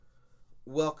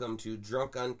Welcome to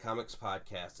Drunk on Comics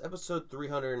Podcast, episode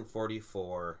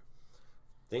 344.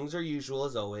 Things are usual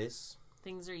as always.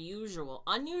 Things are usual.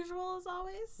 Unusual as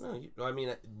always? No, I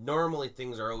mean, normally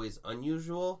things are always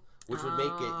unusual, which would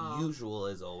make it usual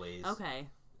as always. Okay.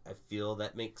 I feel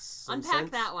that makes some Unpack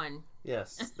sense. that one.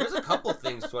 Yes. There's a couple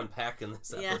things to unpack in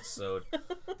this episode.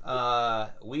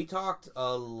 We talked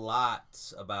a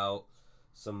lot about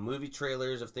some movie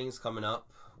trailers of things coming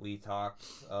up. We talked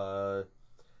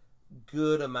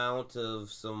good amount of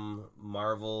some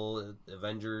Marvel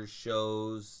Avengers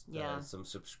shows, some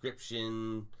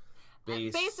subscription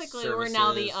based Basically, services. we're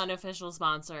now the unofficial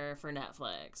sponsor for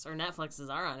Netflix, or Netflix is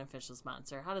our unofficial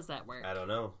sponsor. How does that work? I don't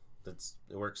know.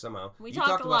 It works somehow. We you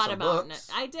talked a lot about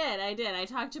books. I did. I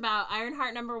talked about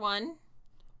Ironheart #1.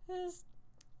 I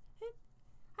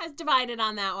was divided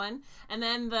on that one. And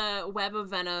then the Web of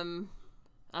Venom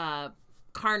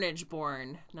Carnage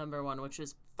Born #1, which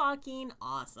was fucking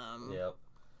awesome. Yep.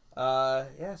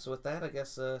 So with that, I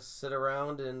guess sit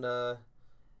around and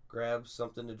grab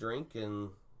something to drink and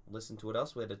listen to what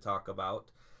else we had to talk about.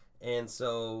 And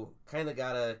so, kind of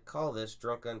gotta call this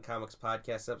Drunk on Comics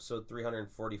Podcast, episode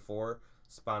 344,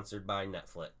 sponsored by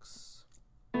Netflix.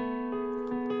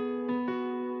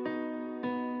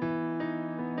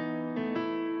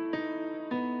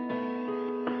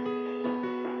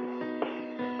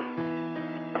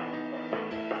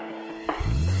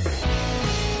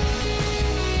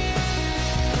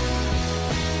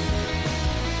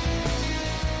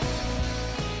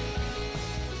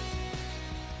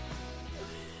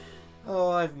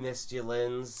 Oh, I've missed you,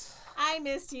 Linz. I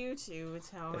missed you too,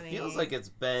 Tony. It feels like it's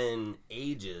been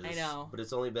ages. I know. But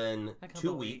it's only been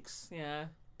 2 weeks. Yeah.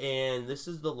 And this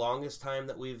is the longest time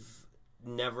that we've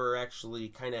never actually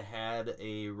kind of had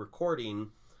a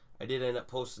recording. I did end up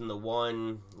posting the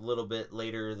one a little bit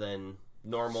later than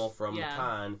normal from the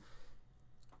con.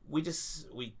 I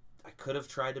could have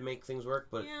tried to make things work,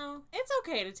 but... it's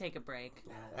okay to take a break.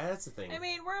 That's the thing. I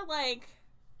mean, we're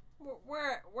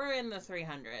in the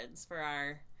 300s for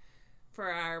our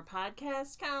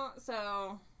podcast count,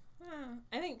 so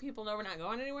I think people know we're not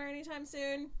going anywhere anytime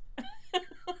soon. Because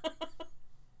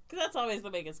that's always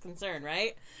the biggest concern,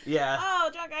 right? Yeah.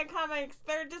 Oh, Drunk on Comics,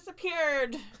 they're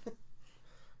disappeared.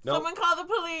 Nope. Someone call the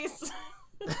police.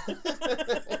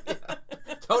 Yeah.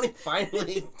 Tony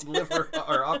finally liver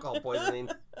or alcohol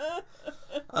poisoning.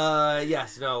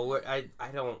 Yes, no, I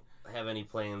don't have any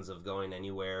plans of going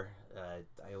anywhere. I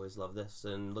always love this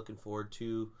and looking forward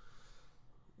to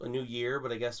a new year,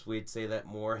 but I guess we'd say that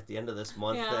more at the end of this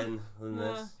month than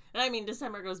this. I mean,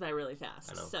 December goes by really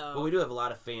fast. I know. So. But we do have a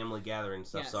lot of family gathering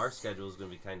stuff, so our schedule is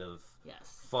going to be kind of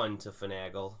fun to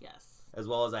finagle. Yes. As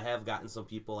well as I have gotten some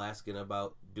people asking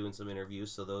about doing some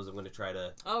interviews, so those I'm going to try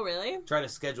to... Oh, really? Try to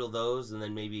schedule those and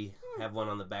then maybe have one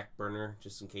on the back burner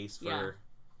just in case for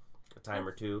a time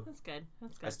or two. That's good.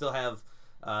 I still have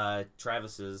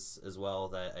Travis's as well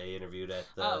that I interviewed at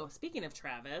the... Oh, speaking of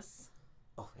Travis...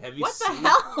 Oh, have you what seen... the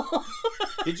hell?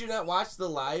 Did you not watch the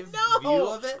live view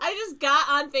of it? I just got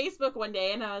on Facebook one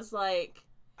day and I was like...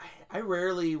 I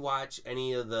rarely watch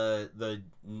any of the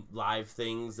live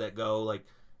things that go, like...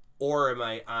 Or am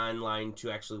I online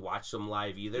to actually watch them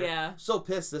live either? Yeah. So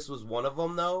pissed this was one of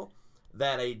them, though,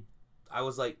 that I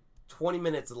was like 20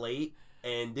 minutes late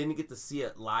and didn't get to see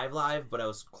it live, but I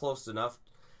was close enough.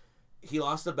 He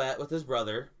lost a bet with his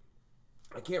brother.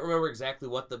 I can't remember exactly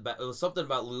what the bet... It was something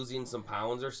about losing some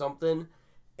pounds or something,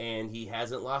 and he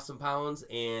hasn't lost some pounds,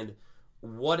 and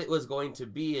what it was going to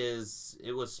be is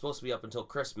it was supposed to be up until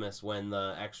Christmas when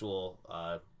the actual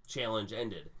challenge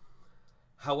ended.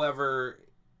 However...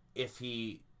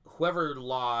 whoever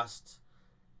lost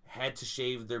had to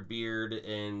shave their beard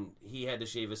and he had to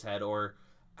shave his head, or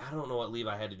I don't know what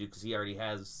Levi had to do because he already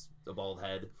has a bald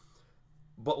head.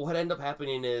 But what ended up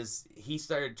happening is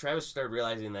Travis started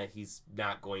realizing that he's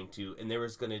not going to, and they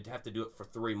was going to have to do it for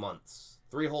 3 months,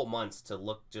 3 whole months to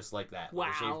look just like that. Wow.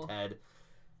 With a shaved head.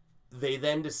 They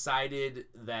then decided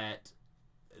that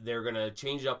they're going to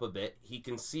change it up a bit. He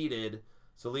conceded.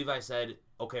 So Levi said,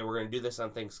 okay, we're going to do this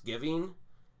on Thanksgiving.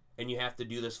 And you have to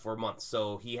do this for months.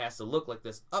 So he has to look like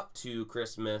this up to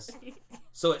Christmas.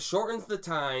 So it shortens the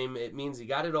time. It means he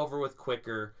got it over with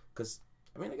quicker. Because,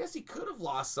 I mean, I guess he could have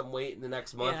lost some weight in the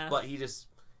next month. Yeah. But he just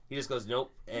goes,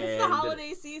 nope. It's the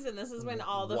holiday season. This is when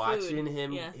all the watching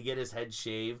him get his head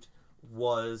shaved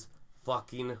was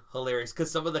fucking hilarious. Because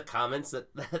some of the comments that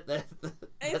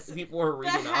people were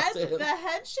reading off to him. The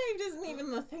head shaved isn't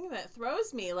even the thing that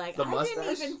throws me. Like, I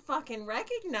didn't even fucking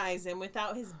recognize him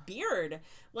without his beard.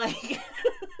 Like,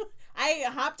 I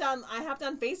hopped on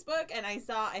Facebook and I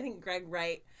saw, I think Greg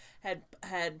Wright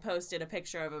had posted a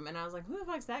picture of him, and I was like, who the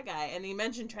fuck's that guy? And he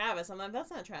mentioned Travis. I'm like,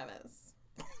 that's not Travis.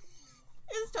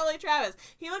 It's totally Travis.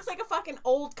 He looks like a fucking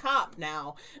old cop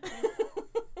now.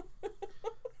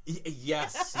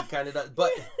 Yes, he kind of does.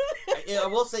 But I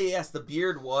will say, yes, the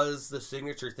beard was the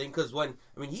signature thing. Because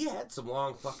he had some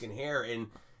long fucking hair. And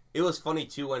it was funny,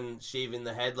 too, when shaving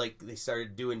the head, like, they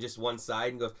started doing just one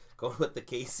side and going with the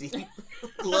Casey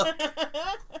look.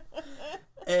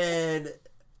 And,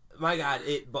 my God,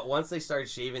 but once they started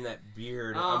shaving that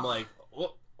beard, I'm like,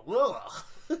 whoa.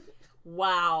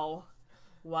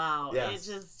 Wow. Yes.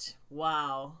 It just,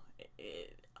 wow.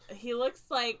 He looks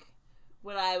like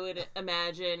what I would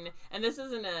imagine, and this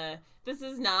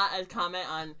is not a comment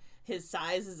on his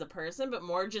size as a person, but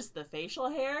more just the facial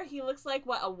hair. He looks like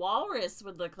what a walrus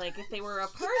would look like if they were a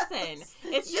person. Yes.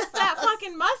 It's just that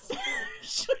fucking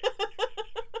mustache.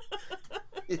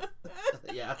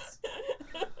 Yes.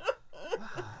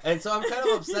 And so I'm kind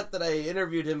of upset that I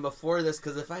interviewed him before this,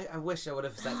 because I wish I would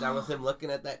have sat down with him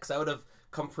looking at that, because I would have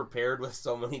come prepared with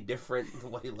so many different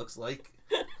what he looks like.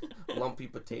 Lumpy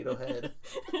potato head.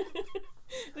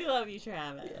 We love you,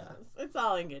 Travis. Yeah. It's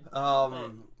all in good.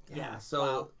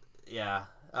 So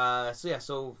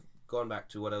going back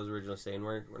to what I was originally saying,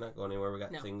 we're not going anywhere. We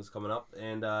got things coming up,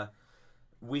 and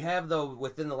we have, though,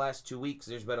 within the last 2 weeks,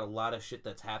 there's been a lot of shit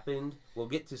that's happened. We'll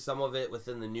get to some of it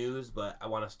within the news, but I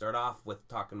want to start off with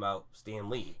talking about Stan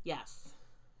Lee. Yes.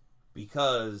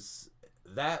 Because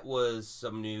that was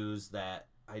some news that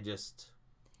I just...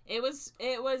 It was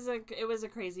a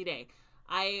crazy day.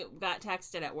 I got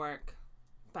texted at work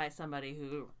by somebody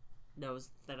who knows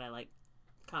that I like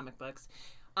comic books.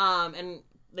 And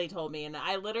they told me, and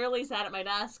I literally sat at my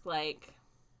desk like,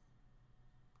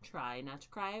 try not to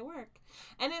cry at work.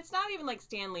 And it's not even like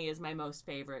Stan Lee is my most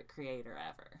favorite creator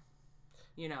ever.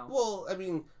 You know? Well, I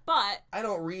mean, but I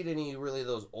don't read any really of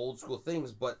those old school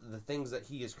things, but the things that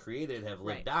he has created have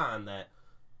lived on that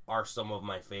are some of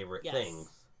my favorite things.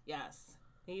 Yes.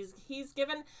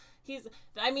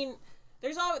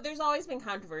 There's always been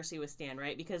controversy with Stan,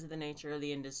 right? Because of the nature of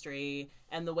the industry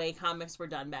and the way comics were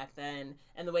done back then,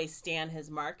 and the way Stan has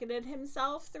marketed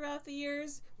himself throughout the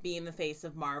years, being the face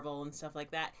of Marvel and stuff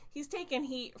like that. He's taken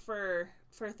heat for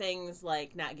things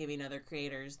like not giving other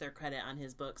creators their credit on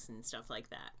his books and stuff like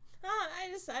that.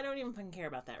 I don't even fucking care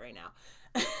about that right now.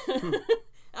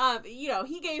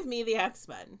 He gave me the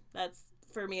X-Men. That's,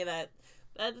 for me,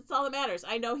 that's all that matters.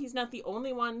 I know he's not the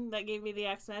only one that gave me the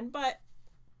X-Men, but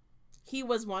he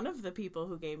was one of the people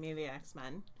who gave me the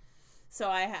X-Men.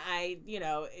 So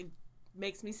it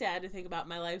makes me sad to think about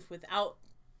my life without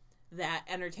that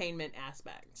entertainment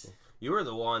aspect. You were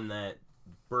the one that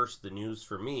burst the news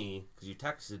for me, because you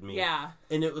texted me. Yeah.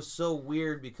 And it was so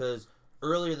weird, because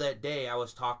earlier that day I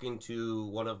was talking to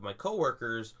one of my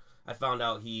coworkers. I found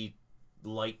out he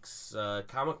likes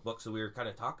comic books, so we were kind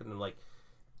of talking, and like,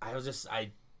 I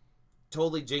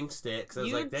totally jinxed it, because I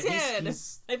was like,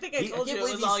 I think I told you it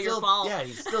was all your fault. Yeah,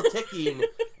 he's still ticking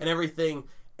and everything.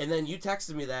 And then you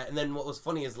texted me that, and then what was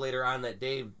funny is later on that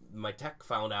day, my tech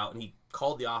found out, and he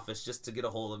called the office just to get a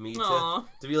hold of me to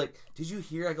be like, did you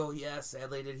hear? I go, yeah,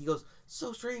 sadly I did. He goes,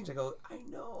 so strange. I go, I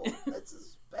know, this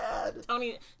is bad.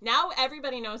 Tony, now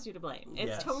everybody knows who to blame.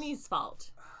 It's Tony's fault.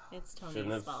 It's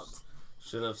Tony's fault.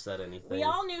 Shouldn't have said anything. We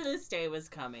all knew this day was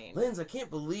coming. Linz, I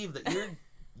can't believe that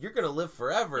you're going to live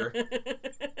forever.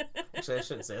 Actually, I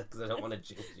shouldn't say that because I don't want to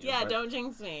jinx you. Yeah, don't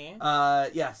jinx me.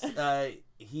 Yes.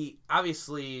 He,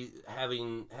 obviously,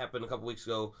 having happened a couple weeks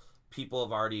ago, people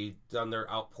have already done their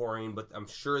outpouring, but I'm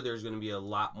sure there's going to be a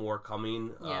lot more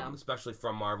coming, especially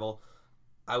from Marvel.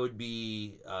 I would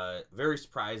be very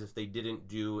surprised if they didn't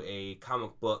do a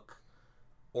comic book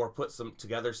or put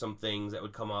together some things that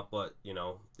would come up, but,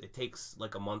 it takes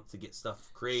like a month to get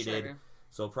stuff created. Sure.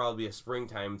 So it'll probably be a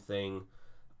springtime thing.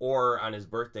 Or on his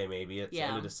birthday, maybe. It's the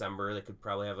end of December. They could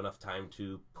probably have enough time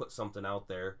to put something out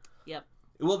there. Yep.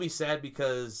 It will be sad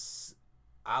because,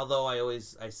 although I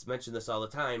mention this all the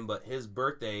time, but his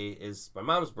birthday is my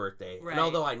mom's birthday. Right. And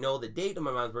although I know the date of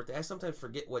my mom's birthday, I sometimes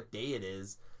forget what day it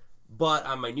is. But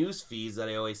on my news feeds that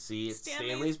I always see, it's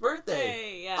Stanley's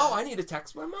birthday. Yeah. Oh, I need to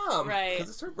text my mom. Right. Because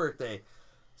it's her birthday.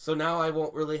 So now I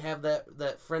won't really have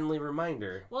that friendly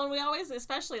reminder. Well, and we always,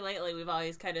 especially lately, we've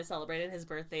always kind of celebrated his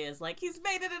birthday as like, he's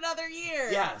made it another year.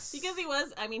 Yes. Because he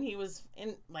was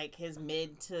in like his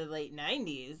mid to late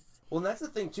 90s. Well, and that's the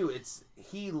thing too.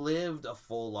 He lived a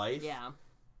full life. Yeah.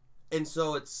 And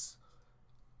so it's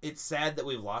sad that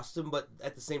we've lost him, but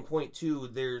at the same point too,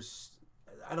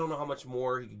 I don't know how much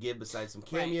more he could give besides some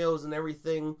cameos and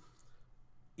everything.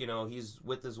 He's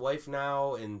with his wife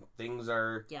now, and things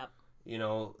are... Yep.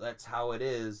 That's how it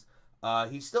is.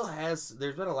 He still has.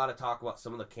 There's been a lot of talk about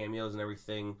some of the cameos and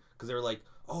everything because they were like,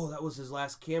 "Oh, that was his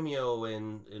last cameo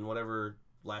in whatever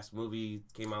last movie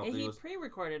came out." Yeah, he was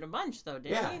pre-recorded a bunch though,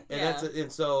 didn't he?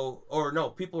 and so or no,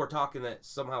 people were talking that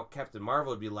somehow Captain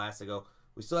Marvel would be last. I go,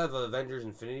 we still have Avengers: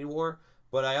 Infinity War,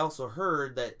 but I also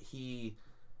heard that he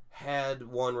had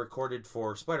one recorded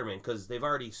for Spider-Man because they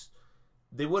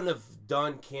wouldn't have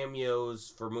done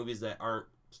cameos for movies that aren't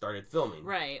started filming.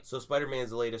 Right. So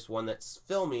Spider-Man's the latest one that's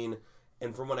filming,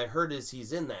 and from what I heard is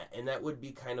he's in that, and that would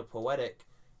be kind of poetic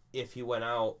if he went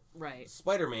out. Right.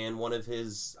 Spider-Man, one of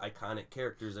his iconic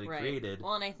characters that he created.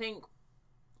 Well, and I think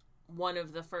one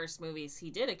of the first movies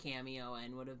he did a cameo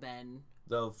in would have been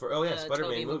the Spider-Man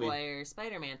Tobey movie. Maguire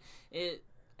Spider-Man.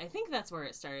 I think that's where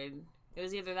it started. It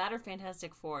was either that or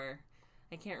Fantastic Four.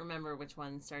 I can't remember which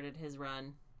one started his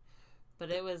run,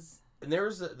 but it was. And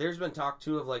there's been talk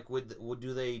too of like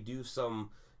do they do some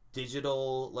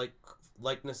digital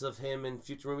likeness of him in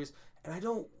future movies? And I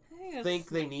don't think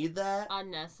they need that.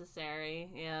 Unnecessary,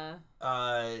 yeah.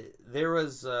 There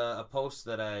was a post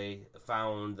that I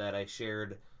found that I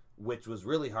shared, which was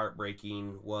really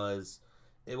heartbreaking.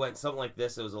 It went something like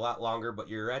this. It was a lot longer, but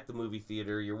you're at the movie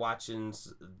theater, you're watching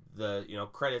the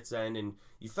credits end, and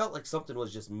you felt like something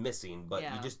was just missing, but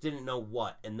you just didn't know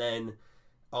what. And then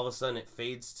all of a sudden it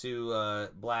fades to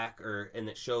black, and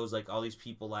it shows like all these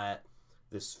people at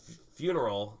this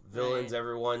funeral, villains,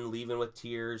 everyone leaving with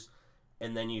tears,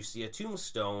 and then you see a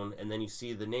tombstone, and then you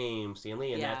see the name Stan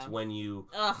Lee, and that's when you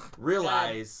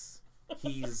realize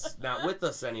he's not with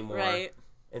us anymore. Right.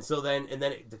 And so then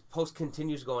the post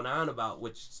continues going on about,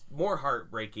 which is more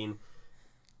heartbreaking.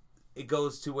 It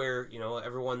goes to where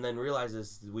everyone then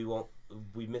realizes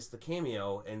we missed the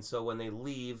cameo, and so when they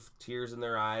leave, tears in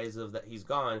their eyes of that he's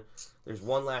gone. There's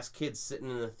one last kid sitting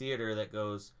in the theater that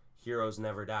goes, "Heroes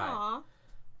never die." Aww.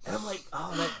 And I'm like,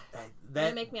 oh,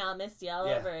 that make me all misty all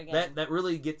over again. That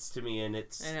really gets to me, and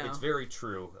it's very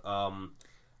true.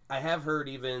 I have heard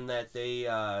even that they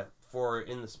for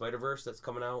In the Spider-Verse that's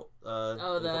coming out in a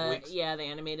couple weeks. The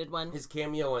animated one. His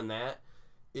cameo in that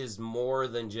is more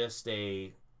than just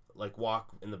a walk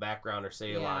in the background or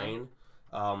say a line.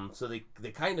 So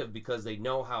they kind of, because they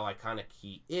know how iconic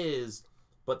he is,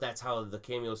 but that's how the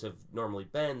cameos have normally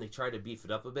been, they try to beef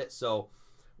it up a bit. So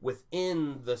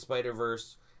within the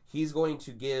Spider-Verse, he's going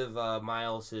to give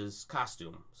Miles his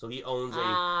costume. So he owns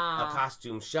a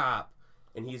costume shop,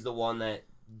 and he's the one that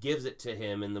gives it to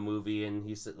him in the movie, and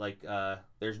he's like,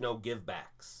 there's no give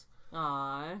backs.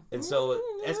 Aww. And so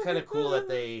it's kind of cool that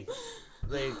they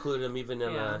included him even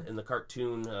in the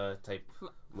cartoon type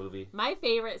movie. My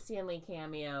favorite Stan Lee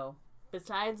cameo,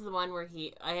 besides the one where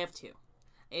I have two.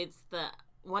 It's the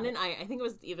one in I think it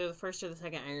was either the first or the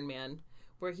second Iron Man,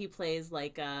 where he plays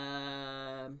like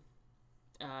the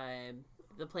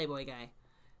Playboy guy.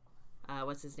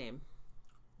 What's his name?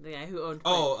 The guy who owned.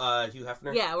 Hugh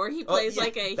Hefner. Yeah, where he plays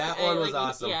that one was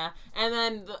awesome. Yeah, and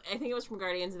then I think it was from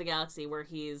Guardians of the Galaxy where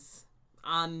he's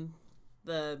on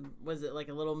was it like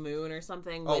a little moon or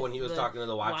something? Oh, when he was talking to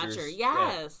the Watchers.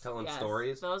 Yes, telling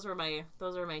stories. Those were my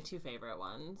two favorite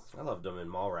ones. I loved them in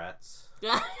Mallrats.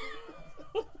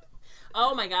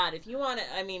 Oh my God! If you want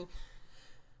to,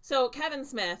 so Kevin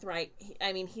Smith, right?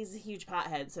 He's a huge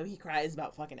pothead, so he cries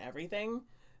about fucking everything.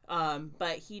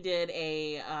 But he did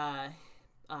a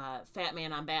Fat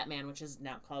Man on Batman, which is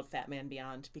now called Fat Man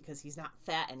Beyond because he's not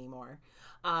fat anymore.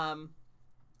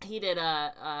 He did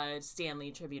a Stan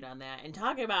Lee tribute on that, and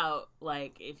talking about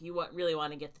if you really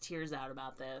want to get the tears out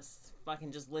about this,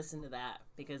 fucking just listen to that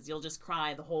because you'll just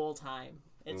cry the whole time.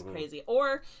 It's crazy.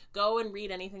 Or go and read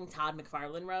anything Todd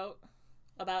McFarlane wrote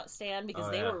about Stan because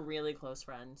they were really close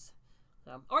friends.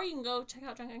 So, or you can go check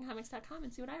out drunkencomics.com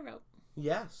and see what I wrote.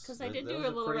 Yes, because I did do a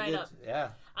little write-up. Yeah,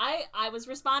 I was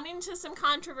responding to some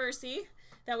controversy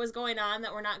that was going on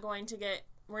that we're not going to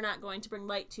bring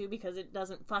light to because it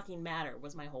doesn't fucking matter,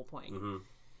 was my whole point. Mm-hmm.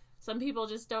 Some people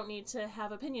just don't need to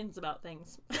have opinions about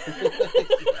things.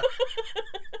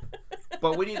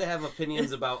 But we need to have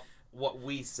opinions about what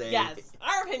we say. Yes,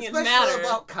 our opinions especially matter.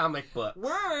 about comic books.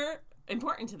 We're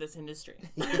important to this industry.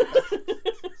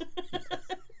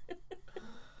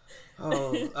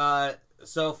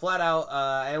 So flat out,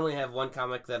 I only have one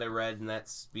comic that I read, and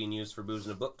that's being used for booze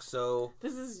in a book. So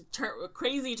this is a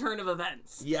crazy turn of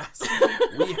events. Yes,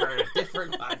 we are a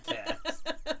different podcast.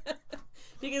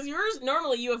 Because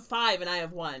normally you have 5 and I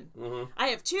have 1. Mm-hmm. I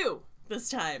have 2 this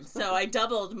time, so I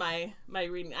doubled my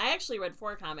reading. I actually read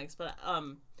 4 comics, but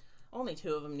only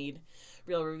 2 of them need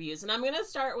real reviews. And I'm gonna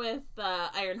start with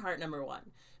Ironheart #1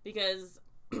 because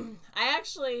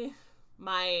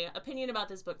my opinion about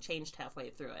this book changed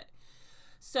halfway through it.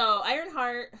 So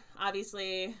Ironheart,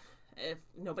 obviously, if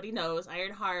nobody knows,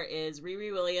 Ironheart is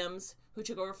Riri Williams, who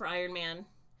took over for Iron Man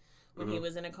when he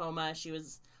was in a coma. She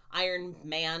was Iron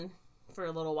Man for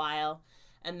a little while,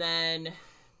 and then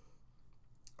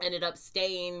ended up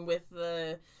staying with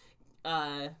the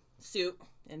suit,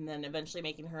 and then eventually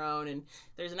making her own. And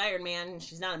there's an Iron Man, and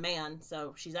she's not a man,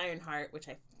 so she's Ironheart, which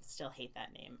I still hate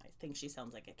that name. I think she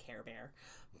sounds like a Care Bear,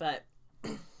 but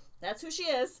that's who she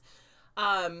is.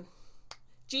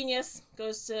 Genius,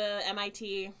 goes to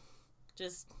MIT,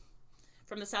 just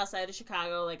from the south side of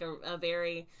Chicago, like a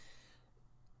very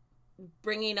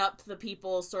bringing up the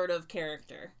people sort of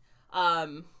character.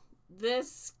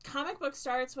 This comic book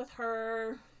starts with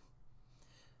her,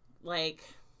 like,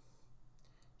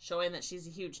 showing that she's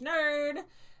a huge nerd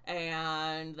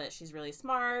and that she's really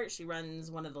smart. She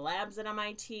runs one of the labs at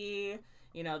MIT.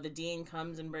 You know, the dean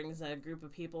comes and brings a group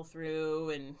of people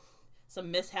through, and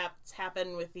some mishaps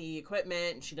happen with the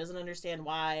equipment, and she doesn't understand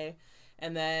why.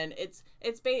 And then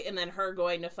and then her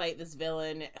going to fight this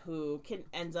villain who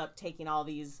ends up taking all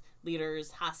these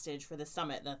leaders hostage for the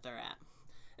summit that they're at.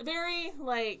 A very,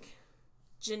 like,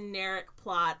 generic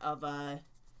plot of a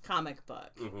comic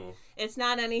book. Mm-hmm. It's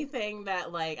not anything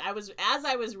that, like, as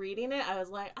I was reading it, I was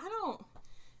like,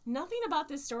 nothing about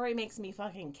this story makes me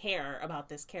fucking care about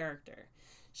this character.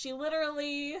 She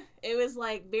literally, it was,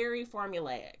 like, very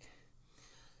formulaic.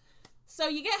 So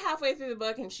you get halfway through the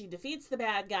book and she defeats the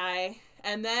bad guy,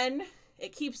 and then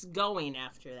it keeps going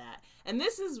after that. And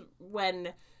this is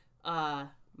when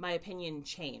my opinion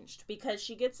changed, because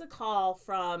she gets a call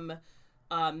from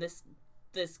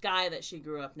this guy that she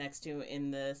grew up next to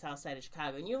in the south side of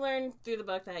Chicago. And you learn through the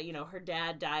book that, you know, her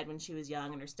dad died when she was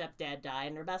young, and her stepdad died,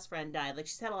 and her best friend died. Like,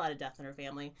 she's had a lot of death in her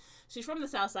family. She's from the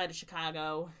south side of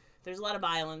Chicago. There's a lot of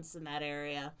violence in that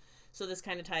area, so this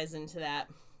kind of ties into that.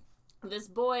 This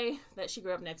boy that she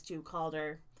grew up next to called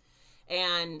her,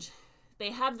 and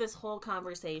they have this whole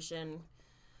conversation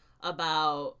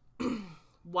about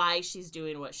why she's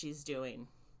doing what she's doing.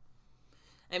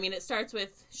 I mean, it starts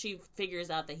with, she figures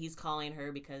out that he's calling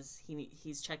her because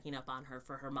he's checking up on her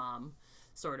for her mom,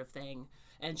 sort of thing,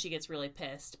 and she gets really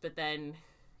pissed. But then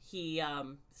he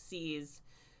sees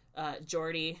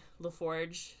Geordi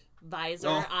LaForge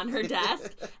visor on her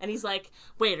desk, and he's like,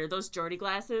 wait, are those Geordi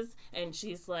glasses? And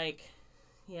she's like,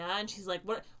 yeah. And she's like,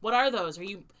 what are those? Are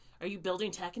you building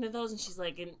tech into those? And she's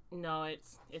like, no,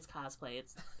 it's cosplay.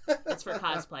 It's for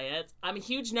cosplay. I'm a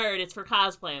huge nerd. It's for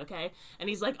cosplay, okay? And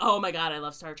he's like, oh my god, I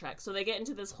love Star Trek. So they get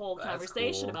into this whole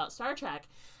conversation about Star Trek,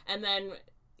 and then,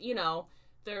 you know,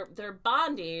 they're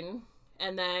bonding,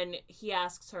 and then he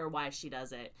asks her why she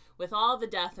does it. With all the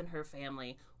death in her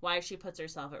family, why she puts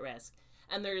herself at risk.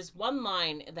 And there's one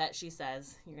line that she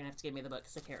says, you're gonna have to give me the book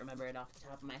because I can't remember it off the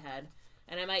top of my head,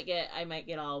 and I might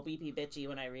get all weepy bitchy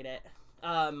when I read it.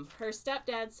 Her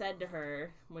stepdad said to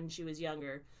her when she was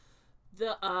younger,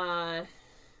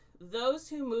 those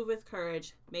who move with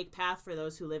courage make path for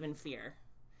those who live in fear.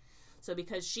 So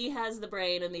because she has the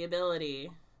brain and the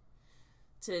ability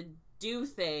to do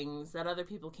things that other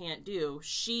people can't do,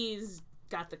 she's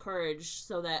got the courage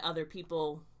so that other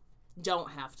people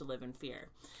don't have to live in fear.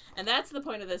 And that's the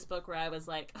point of this book where I was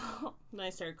like, oh, and I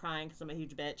started crying because I'm a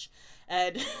huge bitch.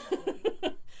 And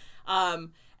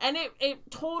and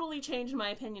it totally changed my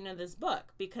opinion of this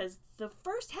book, because the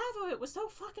first half of it was so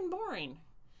fucking boring.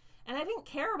 And I didn't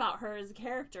care about her as a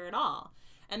character at all.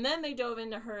 And then they dove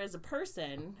into her as a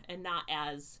person and not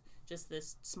as just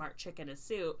this smart chick in a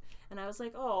suit. And I was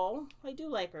like, oh, I do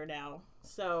like her now.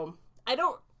 So I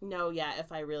don't know yet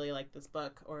if I really like this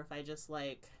book or if I just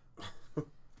like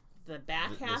the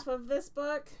back half of this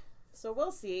book. So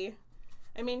we'll see.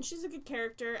 I mean, she's a good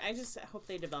character. I just hope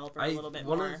they develop her a little bit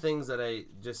more. One of the things that I,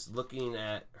 just looking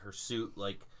at her suit,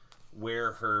 like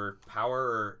where her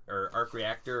power or arc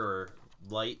reactor or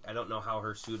light, I don't know how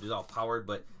her suit is all powered,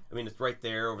 but I mean, it's right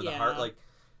there over the heart. Like,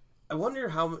 I wonder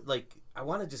how, like, I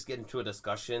want to just get into a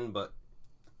discussion, but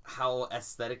how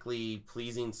aesthetically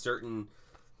pleasing certain,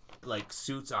 like,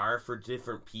 suits are for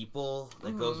different people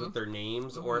that goes with their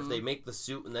names, or if they make the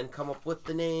suit and then come up with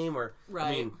the name, or,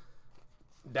 I mean,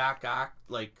 Doc Ock,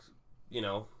 like, you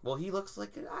know, well, he looks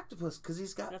like an octopus because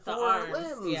he's got 4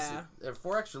 limbs. Yeah.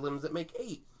 4 extra limbs that make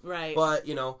 8. Right. But,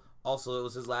 you know, also it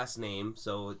was his last name,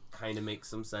 so it kind of makes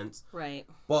some sense. Right.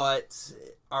 But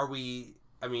are we,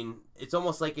 I mean, it's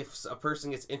almost like if a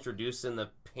person gets introduced in the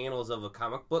panels of a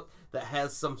comic book that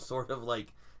has some sort of,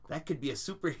 like, that could be a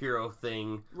superhero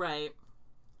thing. Right.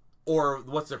 Or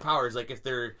what's their powers? Like, if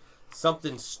they're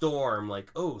something Storm, like,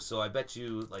 oh, so I bet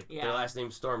you, like, their last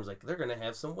name's Storm's, like, they're gonna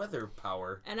have some weather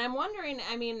power. And I'm wondering,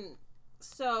 I mean,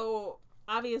 so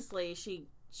obviously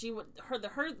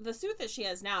the suit that she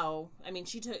has now, I mean,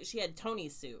 she had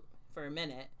Tony's suit for a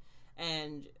minute,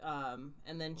 and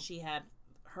then she had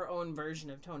her own version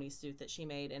of Tony's suit that she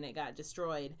made, and it got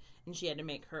destroyed, and she had to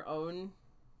make her own.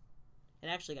 It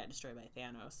actually got destroyed by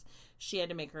Thanos. She had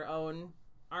to make her own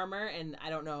armor, and I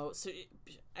don't know. So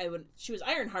she was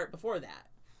Ironheart before that.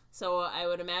 So I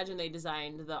would imagine they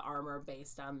designed the armor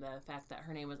based on the fact that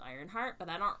her name was Ironheart, but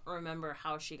I don't remember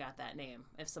how she got that name.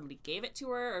 If somebody gave it to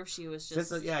her, or if she was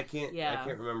just... I can't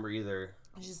remember either.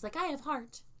 She's like, I have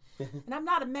heart, and I'm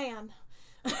not a man.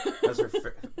 That's her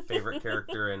favorite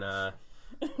character in the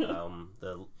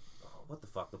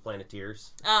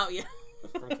Planeteers. Oh, yeah.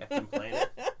 From Captain Planet.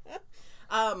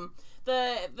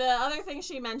 The other thing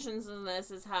she mentions in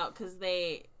this is how, because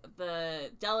the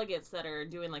delegates that are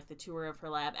doing like the tour of her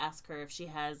lab ask her if she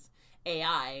has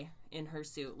AI in her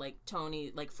suit, like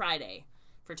Tony, like Friday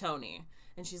for Tony,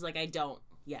 and she's like, I don't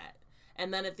yet.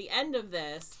 And then at the end of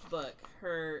this book,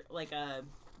 her like a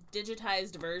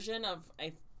digitized version of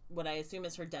what I assume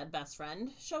is her dead best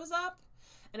friend shows up,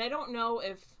 and I don't know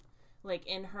if like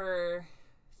in her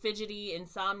fidgety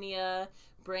insomnia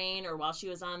brain, or while she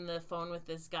was on the phone with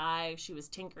this guy, she was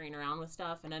tinkering around with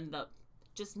stuff and ended up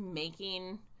just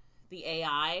making the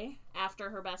AI after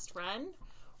her best friend,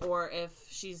 or if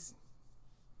she's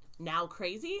now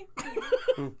crazy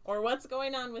or what's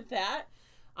going on with that.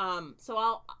 So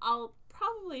I'll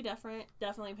probably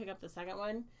definitely pick up the second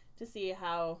one to see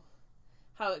how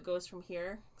it goes from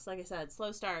here, because like I said,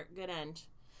 slow start, good end.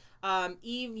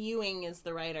 Eve Ewing is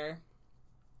the writer.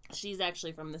 She's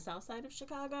actually from the south side of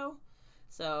Chicago,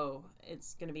 so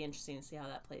it's going to be interesting to see how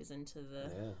that plays into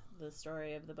the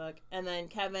story of the book. And then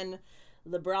Kevin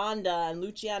Lebranda and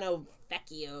Luciano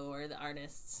Vecchio are the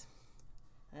artists.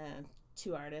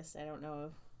 Two artists. I don't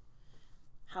know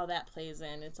how that plays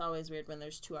in. It's always weird when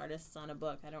there's two artists on a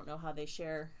book. I don't know how they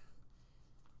share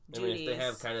duties. I mean, if they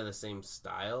have kind of the same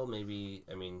style, maybe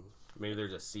they're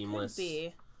just seamless.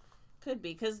 Could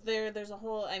be, because there's a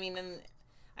whole, and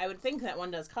I would think that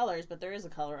one does colors, but there is a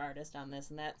color artist on this,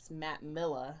 and that's Matt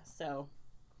Milla, so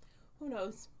who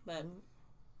knows, but...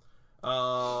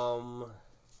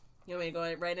 You want me to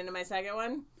go right into my second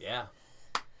one? Yeah.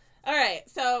 Alright,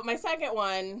 so my second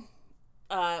one,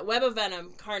 Web of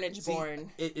Venom, Carnage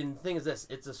Born. And the thing is this,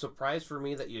 it's a surprise for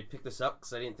me that you'd pick this up,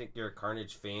 because I didn't think you're a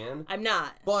Carnage fan. I'm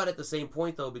not. But at the same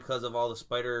point, though, because of all the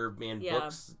Spider-Man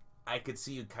books, I could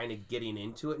see you kind of getting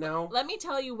into it now. Let me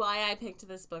tell you why I picked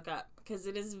this book up, because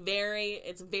it's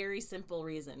a very simple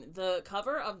reason. The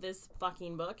cover of this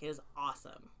fucking book is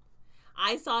awesome.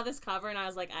 I saw this cover and I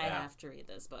was like, I have to read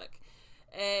this book.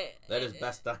 That is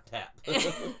best on tap. It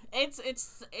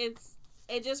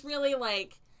just really,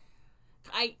 like,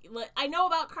 I know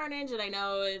about Carnage, and I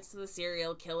know it's the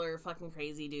serial killer fucking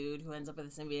crazy dude who ends up with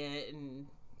a symbiote, and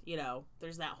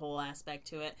there's that whole aspect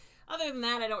to it. Other than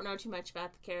that, I don't know too much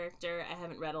about the character. I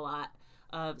haven't read a lot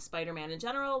of Spider-Man in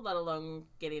general, let alone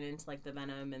getting into like the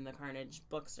Venom and the Carnage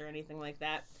books or anything like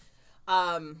that.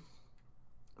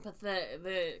 But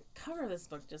the cover of this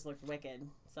book just looked wicked,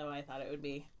 so I thought it would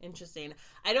be interesting.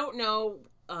 I don't know,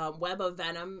 Web of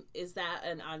Venom, is that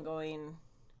an ongoing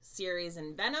series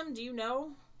in Venom? Do you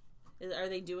know? Are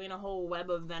they doing a whole Web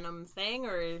of Venom thing,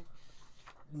 or?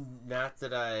 Not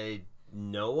that I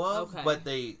know of, but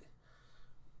they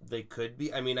could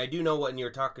be. I mean, I do know when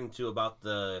you're talking to about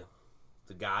the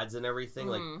gods and everything,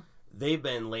 like they've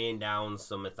been laying down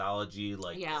some mythology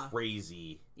like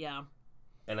crazy. Yeah.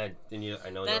 And I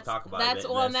know you'll talk about it.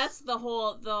 And that's the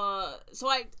whole so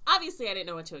I didn't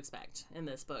know what to expect in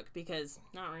this book because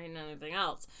not reading anything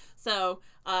else. So,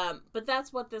 but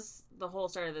that's what the whole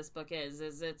start of this book is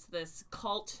it's this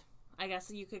cult, I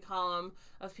guess you could call them,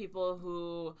 of people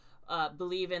who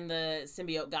believe in the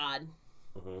symbiote god.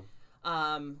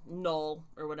 Null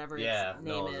or whatever its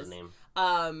name is. His name.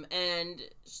 And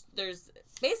there's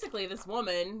basically this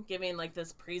woman giving like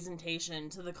this presentation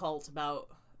to the cult about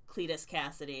Cletus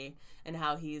Cassidy and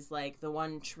how he's like the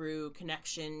one true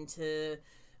connection to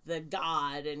the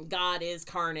god, and God is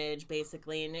Carnage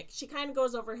basically, and she kind of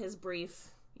goes over his brief,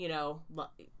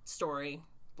 story,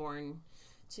 born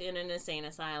in an insane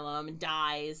asylum,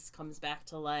 dies, comes back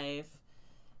to life,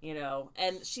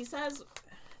 and she says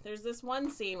there's this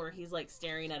one scene where he's like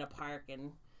staring at a park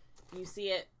and you see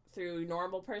it through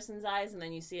normal person's eyes and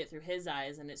then you see it through his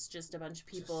eyes, and it's just a bunch of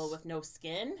people with no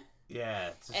skin. Yeah.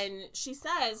 And she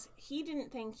says he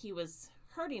didn't think he was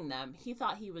hurting them. He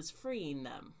thought he was freeing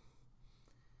them.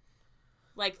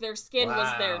 Like their skin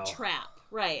was their trap.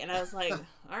 Right. And I was like,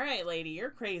 all right, lady, you're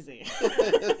crazy.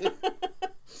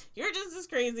 You're just as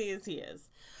crazy as he is.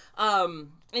 And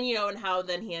how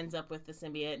then he ends up with the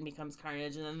symbiote and becomes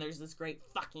Carnage. And then there's this great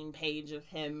fucking page of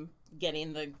him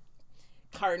getting the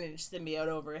Carnage symbiote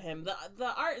over him.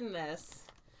 The art in this,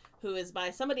 who is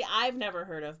by somebody I've never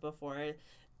heard of before,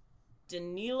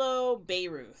 Danilo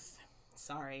Beyruth.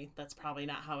 Sorry, that's probably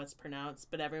not how it's pronounced,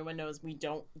 but everyone knows we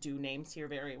don't do names here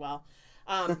very well.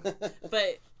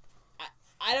 But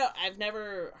I've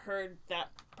never heard that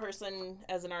person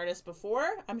as an artist before.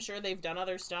 I'm sure they've done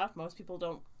other stuff. Most people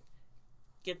don't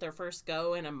get their first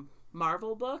go in a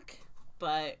Marvel book,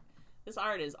 but this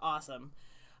art is awesome.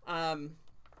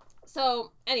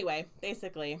 So anyway,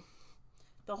 basically,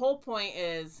 the whole point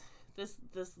is this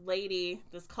lady,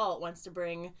 this cult wants to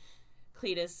bring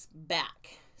Cletus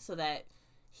back so that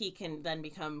he can then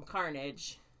become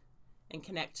Carnage and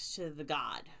connect to the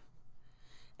god.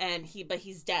 But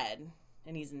he's dead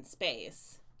and he's in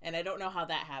space. And I don't know how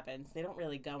that happens. They don't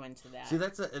really go into that. See,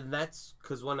 that's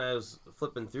because when I was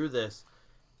flipping through this,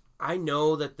 I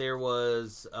know that there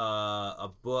was a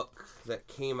book that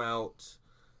came out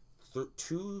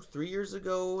 2-3 years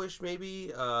ago-ish, maybe.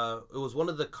 It was one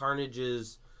of the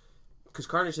Carnages, because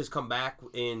Carnage has come back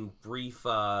in brief.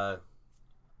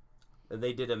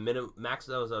 They did a that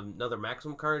was another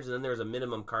Maximum Carnage, and then there was a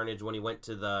Minimum Carnage when he went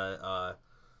to the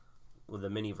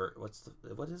miniverse.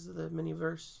 What is the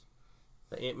miniverse?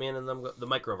 The Ant-Man and them, the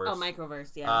Microverse. Oh,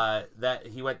 Microverse, yeah. That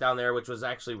he went down there, which was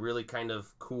actually really kind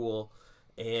of cool.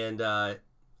 And but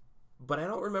I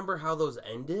don't remember how those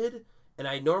ended. And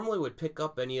I normally would pick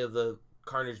up any of the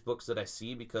Carnage books that I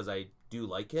see because I do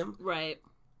like him. Right.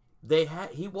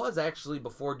 He was actually,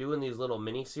 before doing these little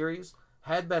mini series,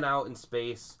 had been out in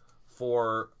space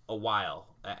for a while.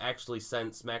 Actually,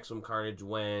 since Maximum Carnage,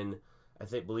 when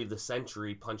believe the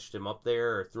Sentry punched him up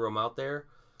there or threw him out there.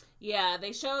 Yeah,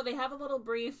 they have a little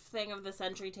brief thing of the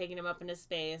Sentry taking him up into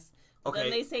space. But Okay.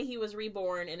 then they say he was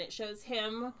reborn, and it shows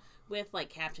him with, like,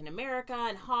 Captain America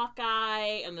and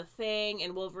Hawkeye and the Thing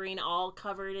and Wolverine all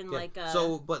covered in, like, a...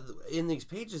 So, but in these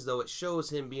pages, though, it shows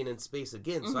him being in space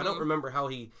again. So I don't remember how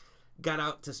he got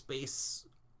out to space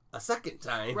a second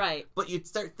time. Right. But you'd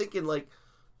start thinking, like,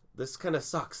 this kind of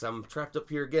sucks. I'm trapped up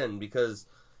here again, because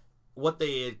what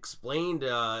they explained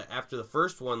after the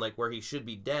first one, like, where he should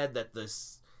be dead, that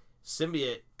this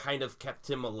symbiote kind of kept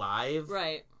him alive.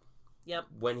 Right. Yep.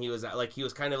 When he was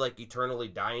kind of like eternally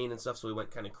dying and stuff, so he went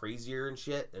kind of crazier and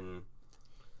shit. And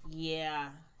yeah,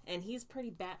 and he's pretty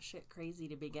batshit crazy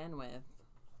to begin with.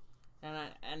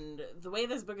 And the way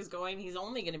this book is going, he's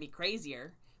only going to be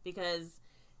crazier because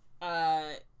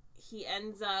he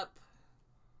ends up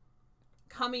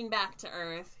coming back to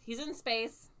Earth. He's in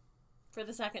space for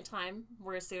the second time,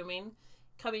 we're assuming,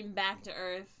 coming back to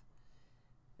Earth.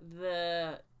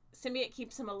 The symbiote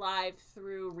keeps him alive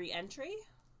through re-entry.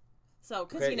 So,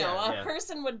 because, a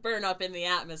person would burn up in the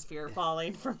atmosphere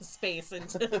falling from space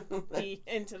into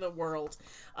the world.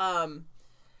 And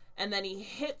then he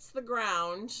hits the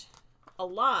ground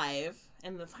alive,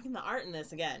 and the art in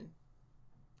this, again,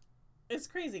 it's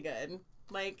crazy good.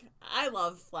 Like, I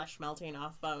love flesh melting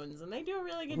off bones, and they do a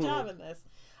really good job in this.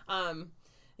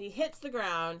 He hits the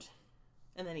ground,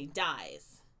 and then he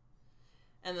dies.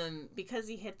 And then, because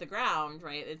he hit the ground,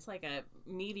 right, it's like a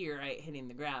meteorite hitting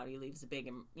the ground. He leaves a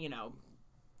big,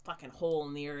 fucking hole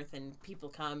in the earth, and people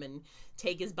come and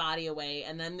take his body away.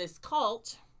 And then this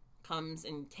cult comes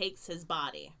and takes his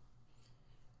body.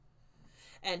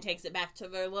 And takes it back to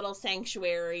their little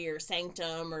sanctuary or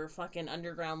sanctum or fucking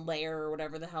underground lair or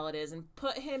whatever the hell it is. And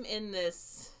put him in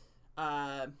this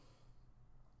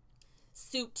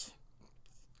suit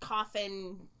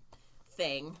coffin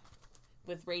thing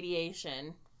with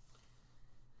radiation,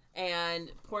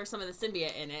 and pour some of the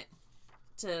symbiote in it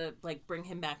to, like, bring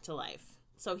him back to life.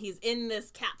 So he's in this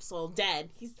capsule,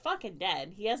 dead. He's fucking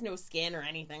dead. He has no skin or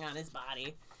anything on his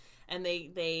body. And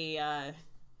they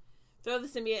throw the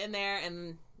symbiote in there,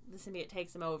 and the symbiote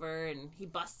takes him over, and he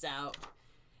busts out.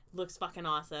 Looks fucking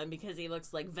awesome, because he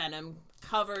looks like Venom,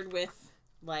 covered with,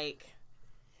 like,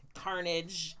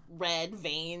 Carnage red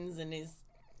veins, and it's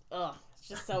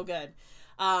just so good.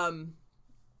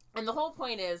 And the whole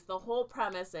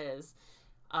premise is,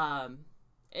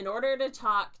 in order to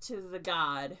talk to the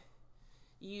god,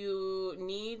 you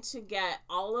need to get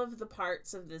all of the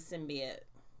parts of the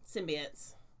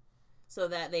symbiotes so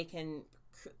that they can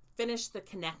finish the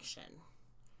connection.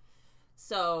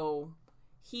 So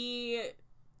it's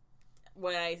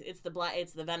the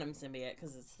Venom symbiote,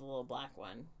 because it's the little black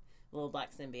one, the little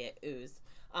black symbiote ooze.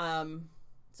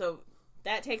 So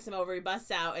that takes him over. He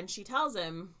busts out, and she tells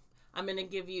him,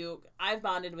 I've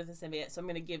bonded with a symbiote, so I'm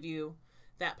going to give you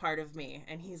that part of me.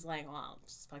 And he's like, well, I'll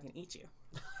just fucking eat you.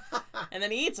 And then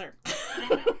he eats her.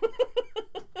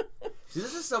 See,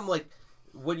 this is some, like,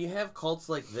 when you have cults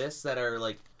like this that are,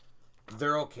 like,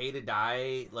 they're okay to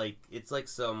die, like, it's like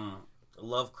some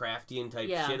Lovecraftian type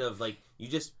Yeah. shit of like you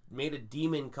just made a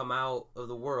demon come out of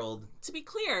the world. To be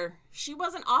clear, she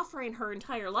wasn't offering her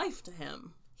entire life to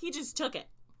him. He just took it.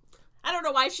 I don't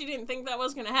know why she didn't think that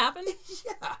was going to happen.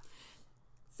 Yeah.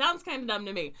 Sounds kind of dumb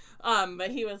to me.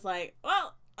 But he was like,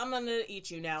 well, I'm going to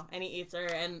eat you now. And he eats her.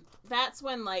 And that's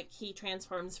when, like, he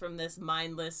transforms from this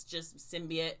mindless, just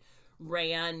symbiote,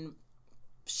 ran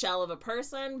shell of a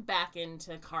person back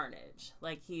into Carnage.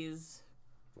 Like, he's...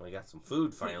 Well, he got some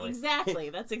food finally. Exactly.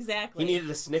 That's exactly. He needed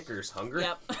a Snickers. Hunger?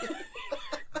 Yep.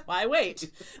 Why wait?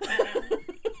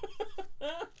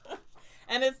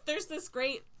 And there's this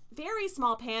great, very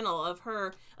small panel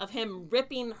of him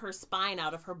ripping her spine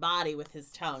out of her body with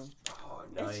his tongue. Oh,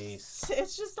 nice.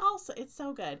 It's just also, it's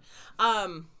so good.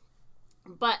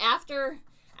 But after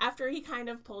he kind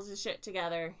of pulls his shit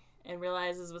together and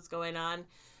realizes what's going on,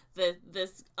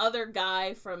 this other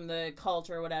guy from the cult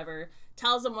or whatever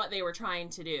tells him what they were trying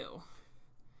to do.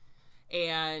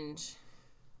 And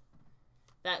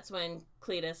that's when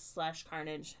Cletus /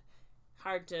 Carnage,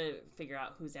 hard to figure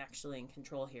out who's actually in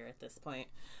control here at this point,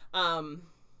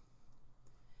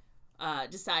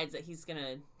 decides that he's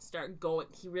gonna start going.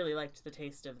 He really liked the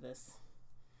taste of this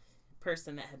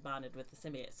person that had bonded with the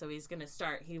symbiote, so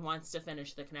he wants to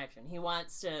finish the connection. He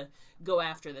wants to go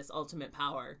after this ultimate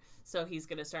power, so he's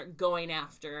gonna start going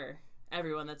after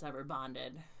everyone that's ever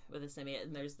bonded with a symbiote.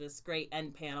 And there's this great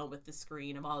end panel with the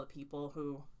screen of all the people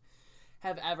who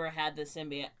have ever had the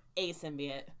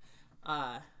symbiote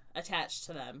attached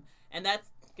to them. And that's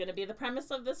gonna be the premise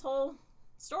of this whole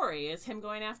story, is him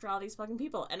going after all these fucking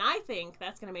people. And I think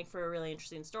that's gonna make for a really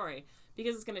interesting story,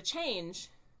 because it's gonna change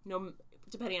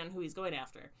depending on who he's going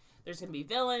after. There's gonna be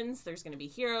villains, there's gonna be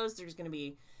heroes, there's gonna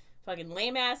be fucking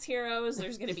lame ass heroes,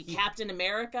 there's gonna be Captain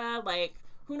America. Like,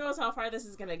 who knows how far this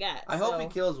is gonna get. I hope he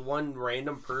kills one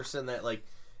random person that like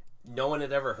no one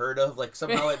had ever heard of. Like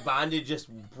somehow it bonded just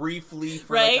briefly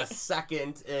for like a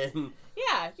second, and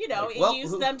yeah, like, it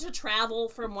used them to travel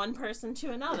from one person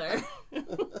to another.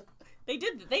 They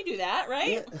do that,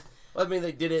 right? Yeah. Well, I mean,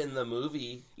 they did it in the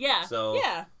movie. Yeah. So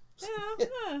yeah.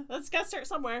 Let's gotta start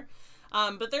somewhere.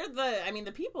 But they're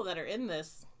the people that are in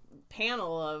this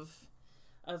panel of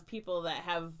people that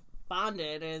have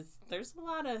bonded there's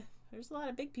a lot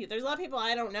of big people. There's a lot of people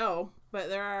I don't know, but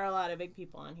there are a lot of big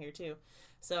people on here too.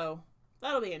 So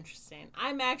that'll be interesting.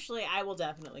 I will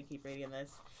definitely keep reading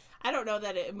this. I don't know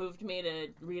that it moved me to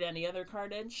read any other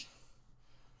Carnage.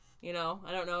 I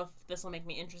don't know if this will make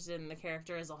me interested in the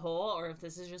character as a whole, or if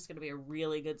this is just going to be a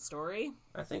really good story.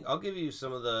 I think I'll give you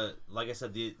some of the, like I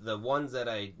said, the ones that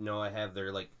I know I have,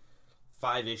 they're like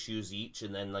 5 issues each,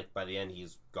 and then like by the end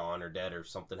he's gone or dead or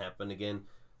something happened again.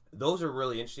 Those are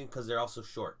really interesting because they're also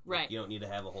short. Right. Like, you don't need to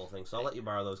have a whole thing. So I'll let you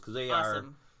borrow those because they are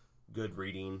good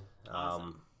reading.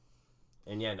 Awesome.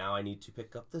 And yeah, now I need to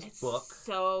pick up this It's book.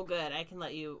 So good. I can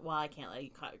let you. Well, I can't let you.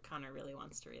 Connor really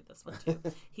wants to read this one too.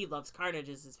 He loves Carnage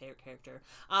as his favorite character.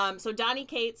 So Donny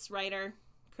Cates, writer,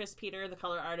 Chris Peter, the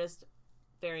color artist,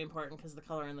 very important because the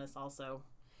color in this also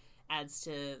adds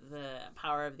to the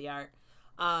power of the art.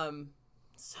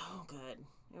 So good.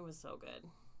 It was so good.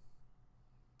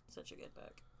 Such a good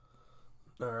book.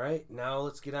 All right, now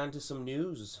let's get on to some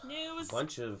news. News. A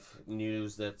bunch of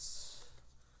news that's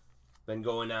been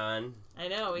going on. I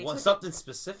know. Something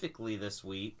specifically this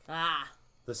week.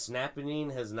 The snapping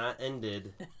has not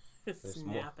ended.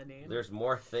 Snapping. There's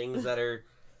more things that are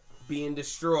being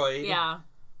destroyed. Yeah.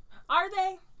 Are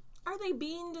they? Are they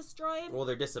being destroyed? Well,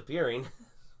 they're disappearing.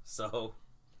 So.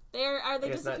 Are they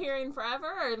disappearing forever,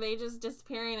 or are they just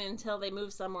disappearing until they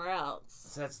move somewhere else?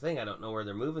 So that's the thing. I don't know where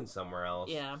they're moving somewhere else.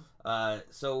 Yeah.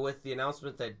 So with the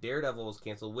announcement that Daredevil was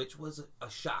canceled, which was a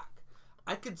shock.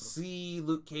 I could see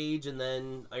Luke Cage and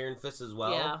then Iron Fist as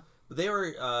well. Yeah. But they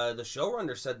were, the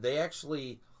showrunner said they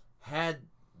actually had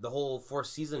the whole 4th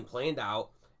season planned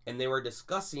out, and they were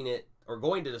discussing it, or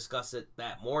going to discuss it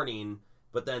that morning,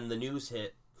 but then the news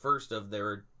hit first of they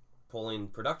were pulling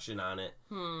production on it.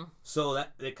 So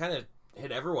that it kind of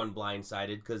hit everyone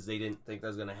blindsided because they didn't think that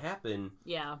was going to happen.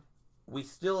 Yeah. We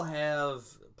still have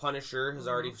Punisher has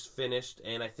already finished,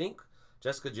 and I think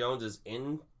Jessica Jones is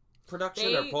in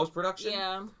production or post-production.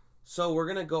 Yeah. So we're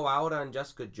going to go out on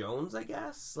Jessica Jones, I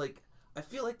guess. Like, I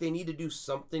feel like they need to do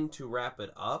something to wrap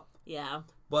it up. Yeah.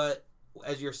 But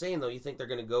as you're saying, though, you think they're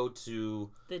going to go to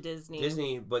the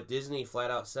Disney, but Disney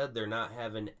flat out said they're not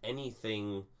having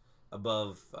anything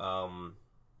above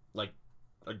like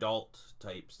adult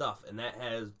type stuff, and that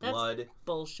has blood. That's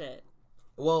bullshit.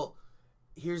 Well,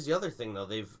 here's the other thing though.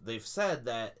 They've said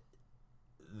that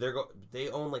they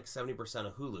own like 70%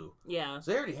 of Hulu. Yeah.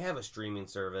 So they already have a streaming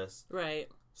service. Right.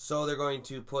 So they're going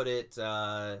to put it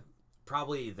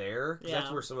probably there, because that's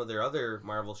Yeah. where some of their other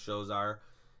Marvel shows are.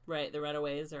 Right, the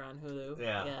Runaways are on Hulu.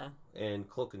 Yeah. And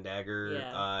Cloak and Dagger.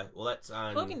 Yeah. Well, that's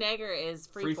on Cloak and Dagger is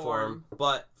Freeform.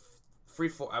 but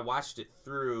Freeform, I watched it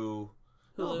through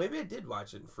Hulu. Oh, maybe I did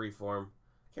watch it in Freeform.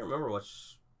 I can't remember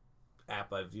which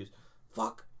app I've used.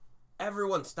 Fuck.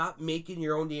 Everyone, stop making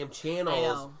your own damn channels. I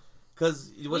know.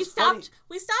 Because We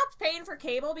stopped paying for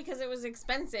cable because it was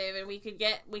expensive, and we could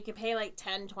pay like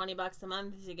 $10-$20 a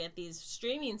month to get these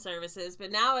streaming services.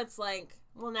 But now it's like,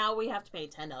 well, now we have to pay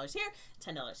 $10 here,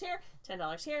 $10 here,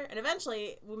 $10 here, and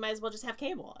eventually we might as well just have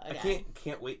cable again. I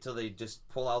can't wait till they just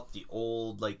pull out the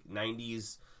old like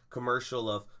 90s commercial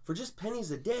of, for just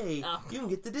pennies a day, you can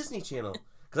get the Disney Channel.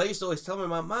 Because I used to always tell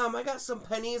my mom, I got some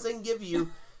pennies I can give you.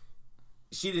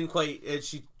 She didn't quite,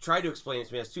 she tried to explain it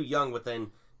to me. I was too young, but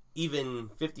then even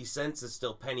 50 cents is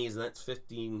still pennies, and that's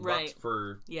 $15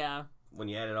 per, when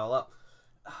you add it all up.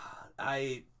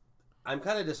 I'm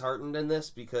kind of disheartened in this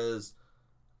because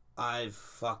I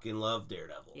fucking love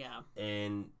Daredevil. Yeah.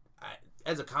 And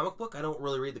as a comic book, I don't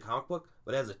really read the comic book,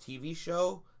 but as a TV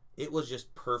show, it was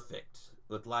just perfect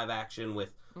with live action, with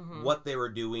what they were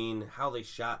doing, how they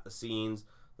shot the scenes,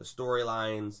 the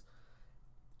storylines,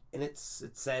 and it's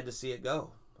sad to see it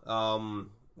go.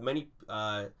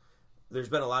 There's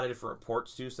been a lot of different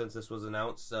reports too since this was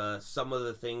announced. Some of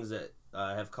the things that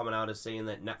have come out is saying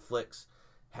that Netflix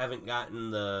haven't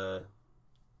gotten the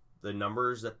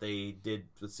numbers that they did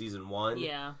with season 1.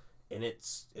 Yeah. And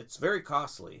it's very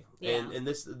costly. Yeah. And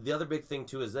the other big thing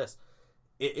too is this.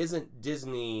 It isn't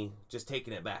Disney just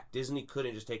taking it back. Disney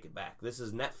couldn't just take it back. This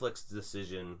is Netflix's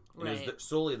decision. Right. It was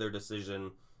solely their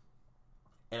decision.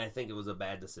 And I think it was a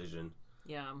bad decision.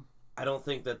 Yeah. I don't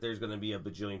think that there's going to be a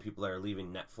bajillion people that are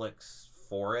leaving Netflix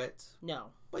for it. No.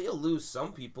 But you'll lose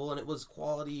some people, and it was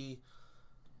quality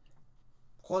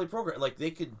program. Like,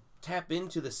 they could tap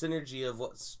into the synergy of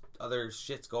what's other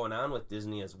shit's going on with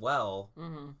Disney as well.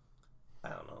 Mm-hmm. I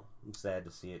don't know. I'm sad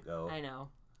to see it go. I know.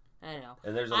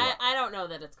 And there's I don't know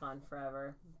that it's gone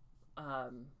forever.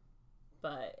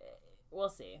 But we'll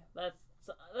see. That's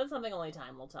something only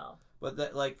time will tell. But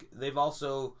that, like, they've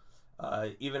also,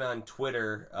 even on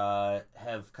Twitter,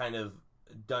 have kind of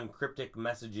done cryptic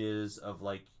messages of,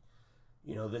 like,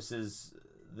 you know, this is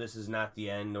not the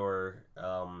end, or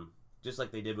just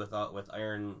like they did with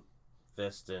Iron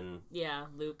Fist and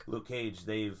Luke Cage.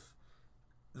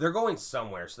 They're going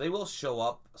somewhere, so they will show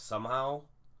up somehow.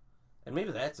 And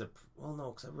maybe that's no,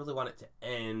 because I really want it to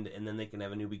end, and then they can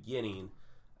have a new beginning.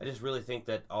 I just really think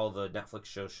that all the Netflix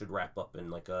shows should wrap up in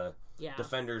like a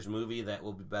Defenders movie that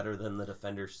will be better than the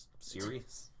Defenders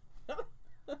series.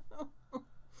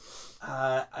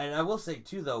 And I will say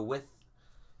too, though, with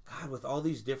all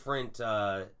these different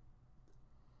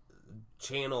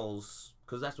channels,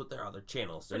 because that's what they are. They're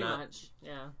channels. They're Pretty not. Much,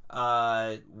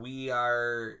 yeah. We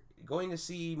are going to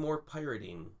see more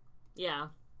pirating. Yeah.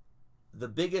 The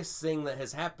biggest thing that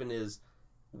has happened is,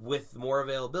 with more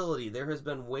availability, there has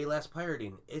been way less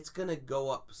pirating. It's going to go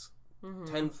up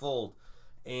tenfold.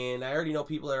 And I already know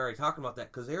people that are already talking about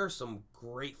that, because there are some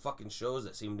great fucking shows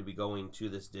that seem to be going to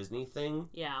this Disney thing.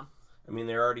 Yeah. I mean,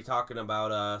 they're already talking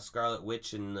about Scarlet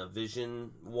Witch and the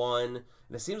Vision one.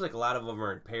 And it seems like a lot of them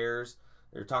are in pairs.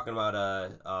 They're talking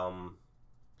about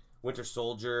Winter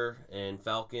Soldier and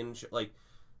Falcon.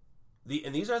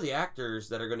 And these are the actors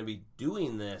that are going to be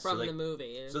doing this from the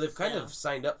movie. So they've kind of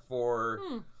signed up for,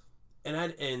 and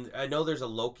I know there's a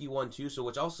Loki one too. So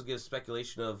which also gives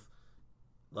speculation of,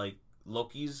 like,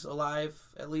 Loki's alive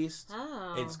at least.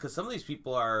 Oh. And it's because some of these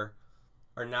people are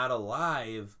not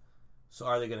alive. So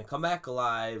are they going to come back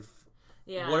alive?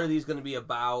 Yeah. What are these going to be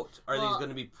about? Are these going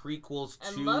to be prequels to?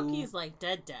 And Loki's like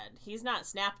dead. He's not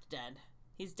snapped dead.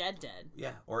 He's dead.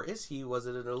 Yeah, or is he? Was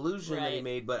it an illusion that he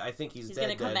made? But I think he's dead.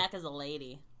 He's gonna come back as a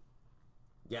lady.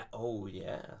 Yeah. Oh,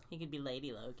 yeah. He could be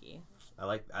Lady Loki. I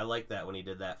like that when he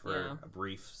did that for a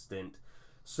brief stint.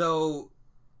 So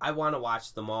I want to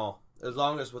watch them all, as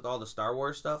long as with all the Star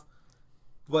Wars stuff.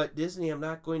 But Disney, I'm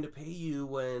not going to pay you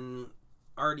when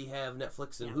I already have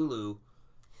Netflix and Hulu.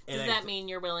 And Does that mean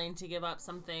you're willing to give up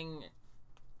something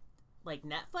like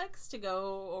Netflix to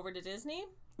go over to Disney?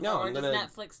 No, or does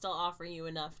Netflix still offer you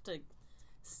enough to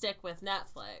stick with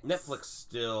Netflix? Netflix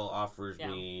still offers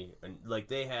me, like,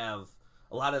 they have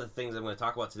a lot of the things I'm going to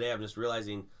talk about today. I'm just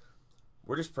realizing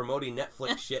we're just promoting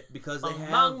Netflix shit because they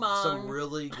have some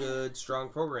really good, strong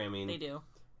programming. They do.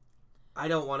 I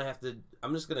don't want to have to.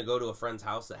 I'm just going to go to a friend's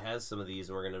house that has some of these,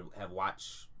 and we're going to have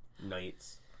watch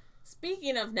nights.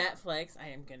 Speaking of Netflix, I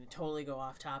am going to totally go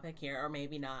off topic here, or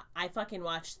maybe not. I fucking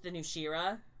watched the new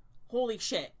She-Ra. Holy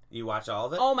shit. You watch all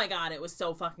of it? Oh my god, it was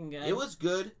so fucking good. It was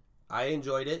good. I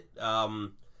enjoyed it.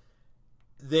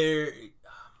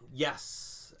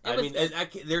 Yes. It was mean,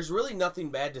 good. there's really nothing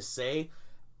bad to say.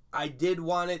 I did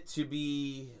want it to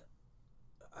be.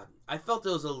 I felt it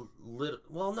was a little.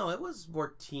 Well, no, it was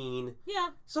more teen. Yeah.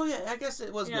 So yeah, I guess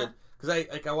it was good because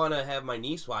I want to have my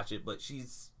niece watch it, but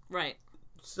she's right.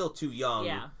 still too young.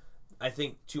 Yeah. I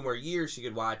think 2 more years she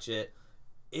could watch it.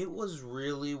 It was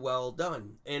really well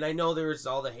done, and I know there's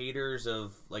all the haters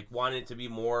of like wanting it to be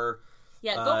more.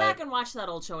 Yeah, go back and watch that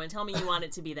old show and tell me you want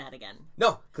it to be that again.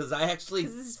 No, because I actually.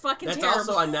 This is fucking that's terrible.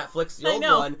 also on Netflix, the old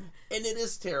one, and it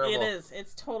is terrible. It is.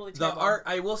 It's totally terrible. The art,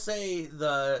 I will say,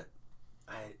 the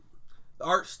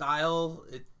art style,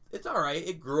 it's all right.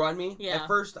 It grew on me. Yeah. At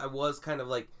first, I was kind of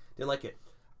like, didn't like it.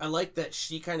 I like that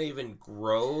she kind of even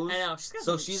grows. I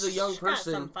know. She's a young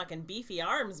person. Got some fucking beefy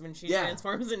arms when she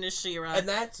transforms into She-Ra. And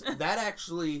that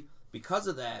actually, because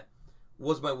of that,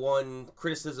 was my one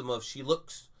criticism of she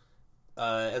looks,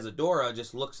 as Adora,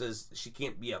 just looks as she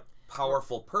can't be a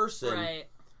powerful person. Right.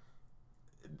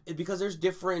 Because there's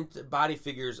different body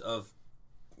figures of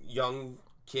young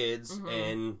kids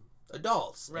and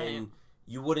adults. Right. And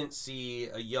you wouldn't see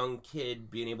a young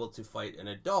kid being able to fight an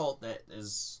adult that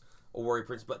is a warrior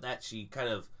prince, but that she kind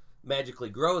of magically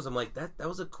grows. I'm like, that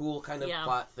was a cool kind of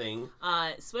plot thing.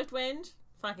 Swiftwind,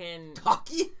 fucking...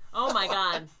 Talkie? Oh my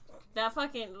god. That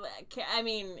fucking... I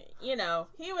mean, you know,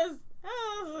 he was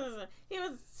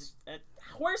a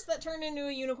horse that turned into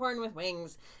a unicorn with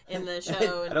wings in the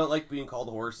show. I don't like being called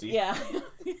horsey. Yeah.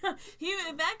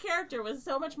 That character was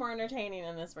so much more entertaining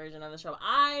in this version of the show.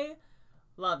 I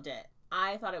loved it.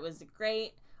 I thought it was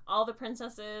great. All the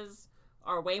princesses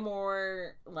are way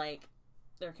more, like,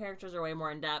 their characters are way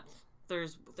more in depth.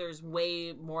 There's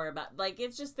way more about, like,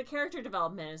 it's just the character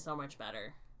development is so much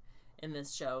better in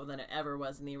this show than it ever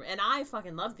was in the, and I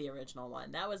fucking loved the original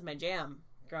one. That was my jam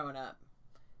growing up.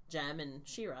 Jem and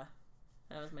She-Ra.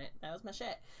 That was my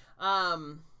shit.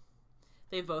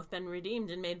 They've both been redeemed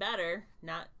and made better.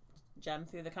 Not Jem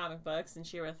through the comic books and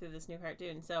She-Ra through this new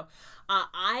cartoon. So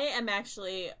I am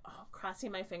actually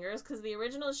crossing my fingers because the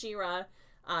original She-Ra,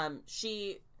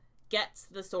 she gets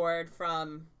the sword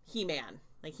from He-Man.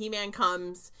 Like, He-Man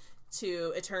comes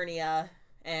to Eternia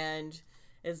and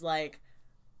is like,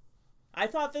 I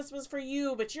thought this was for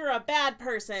you, but you're a bad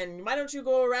person. Why don't you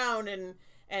go around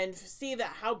and see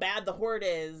that how bad the Horde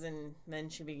is? And then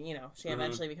she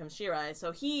eventually becomes She-Ra.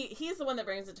 So he's the one that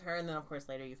brings it to her, and then of course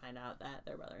later you find out that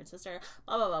they're brother and sister.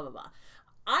 Blah blah blah blah blah.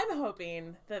 I'm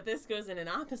hoping that this goes in an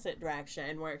opposite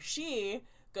direction, where she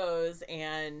goes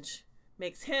and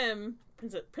makes him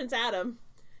Prince Adam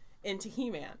into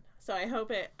He-Man. So I hope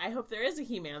there is a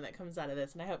He-Man that comes out of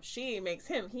this, and I hope she makes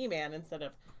him He-Man instead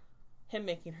of him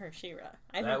making her She-Ra.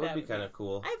 That would be kind of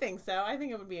cool. I think so. I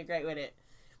think it would be a great way to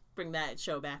bring that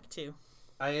show back too.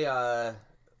 I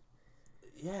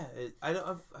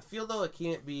feel though it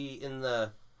can't be in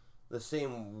the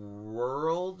same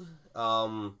world,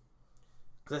 because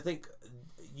I think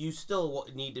you still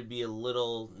need to be a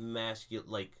little masculine,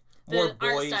 like more the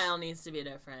boys. Art style needs to be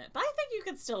different, but I think you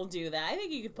could still do that. I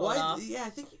think you could pull it off. Yeah,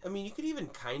 I mean you could even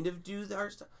kind of do the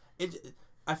art style.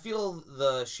 I feel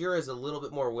the She-Ra is a little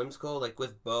bit more whimsical, like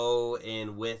with Bo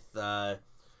and with the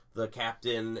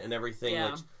captain and everything.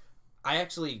 Yeah. Which I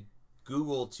actually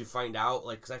Googled to find out,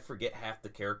 like, because I forget half the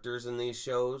characters in these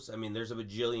shows. I mean, there's a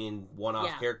bajillion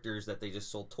one-off characters that they just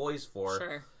sold toys for.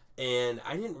 Sure. And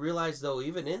I didn't realize, though,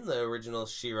 even in the original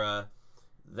She-Ra,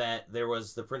 that there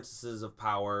was the Princesses of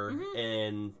Power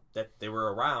and that they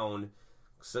were around.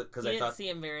 Because I thought see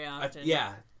them very often.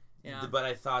 yeah. But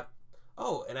I thought,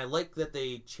 and I like that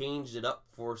they changed it up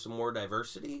for some more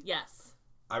diversity. Yes.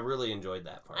 I really enjoyed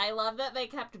that part. I love that they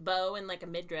kept Bo in, like, a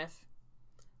midriff.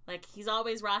 Like, he's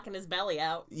always rocking his belly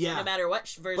out. Yeah. No matter what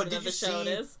version of the show it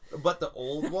is. But the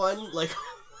old one, like,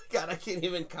 oh my god, I can't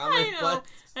even comment.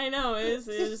 I know. It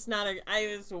was not it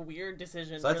was a weird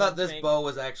decision. So I thought this Bo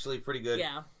was actually pretty good.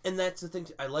 Yeah. And that's the thing.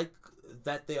 I like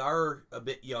that they are a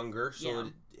bit younger,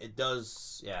 so it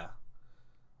does,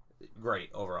 great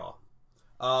overall.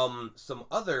 Some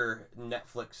other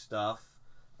Netflix stuff.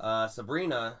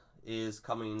 Sabrina is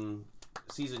coming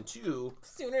season 2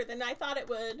 sooner than I thought it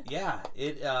would. Yeah,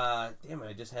 damn it,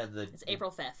 I just had it's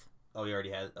April 5th. Oh, you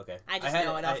already had it? Okay. I just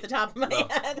know it off the top of my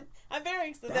head. I'm very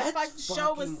excited. That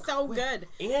show was so good.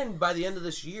 And by the end of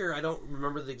this year, I don't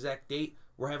remember the exact date,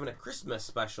 we're having a Christmas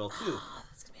special too. Oh,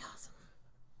 that's gonna be awesome.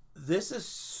 This is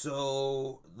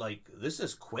so, like, this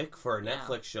is quick for a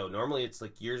Netflix show. Normally it's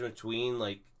like years between.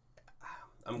 Like,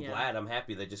 I'm glad, I'm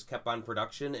happy they just kept on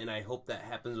production, and I hope that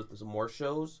happens with some more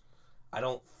shows. I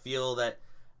don't feel that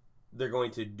they're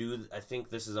going to do... I think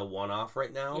this is a one-off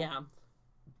right now. Yeah.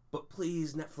 but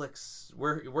please, Netflix,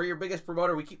 we're your biggest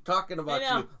promoter. We keep talking about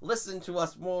you. Listen to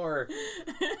us more.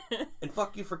 And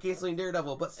fuck you for canceling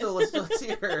Daredevil, but still, let's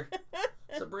see her.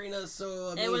 Sabrina's so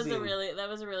amazing. That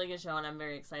was a really good show, and I'm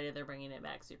very excited they're bringing it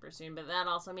back super soon. But that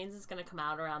also means it's going to come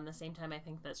out around the same time I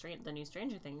think that the new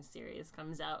Stranger Things series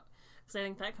comes out. Because I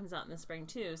think that comes out in the spring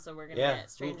too, so we're going to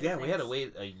get Stranger Things. Yeah, we had to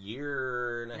wait a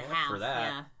year and a half for that.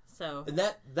 Yeah, so. And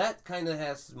that kind of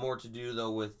has more to do,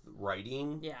 though, with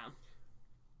writing. Yeah.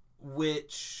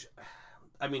 Which,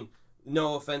 I mean,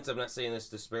 no offense, I'm not saying this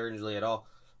disparagingly at all.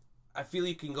 I feel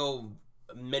you can go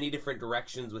many different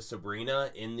directions with Sabrina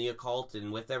in the occult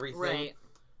and with everything. Right.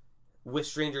 With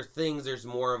Stranger Things, there's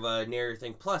more of a narrative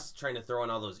thing, plus trying to throw in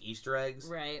all those Easter eggs.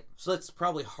 Right. So it's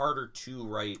probably harder to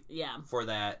write for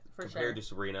that compared to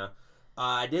Sabrina.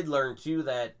 I did learn, too,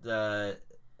 that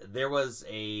there was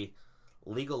a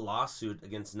legal lawsuit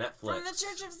against Netflix. From the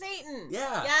Church of Satan.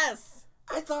 Yeah. Yes.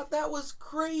 I thought that was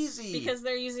crazy. Because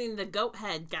they're using the goat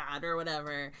head god or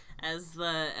whatever as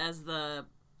the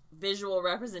visual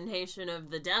representation of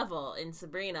the devil in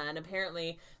Sabrina, and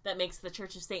apparently that makes the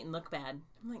Church of Satan look bad.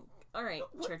 I'm like, all right,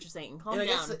 what? Church of Satan, calm down.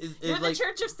 You're the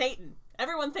Church of Satan.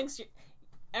 Everyone thinks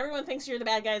you're the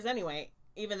bad guys anyway,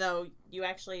 even though you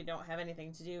actually don't have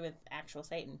anything to do with actual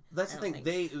Satan. That's the thing.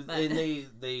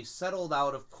 They settled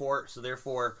out of court, so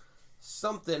therefore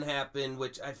something happened,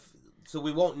 so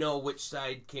we won't know which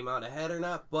side came out ahead or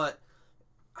not, but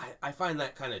I find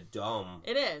that kind of dumb.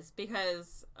 It is,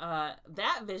 because that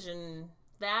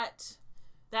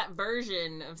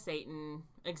version of Satan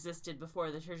existed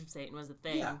before the Church of Satan was a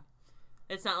thing. Yeah.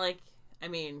 It's not like, I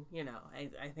mean,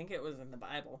 I think it was in the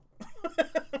Bible.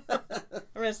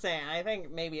 I'm just saying, I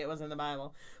think maybe it was in the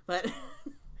Bible. But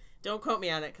don't quote me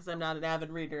on it, because I'm not an avid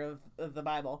reader of the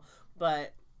Bible.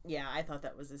 But, yeah, I thought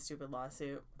that was a stupid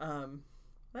lawsuit.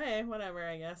 Hey, whatever,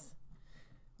 I guess.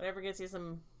 Whatever gets you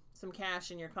some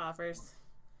cash in your coffers.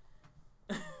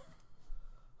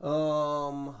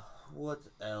 What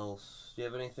else? Do you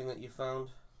have anything that you found?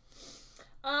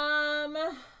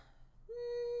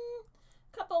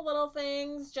 Couple little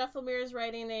things. Jeff Lemire's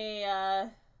writing a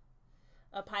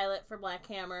pilot for Black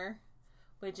Hammer,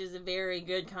 which is a very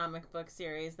good comic book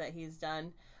series that he's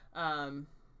done. I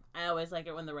always like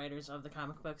it when the writers of the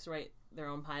comic books write their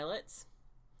own pilots.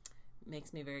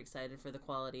 Makes me very excited for the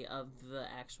quality of the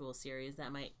actual series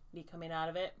that might be coming out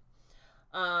of it.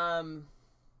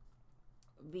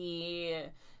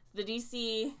 The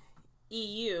DC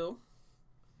EU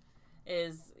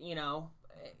is,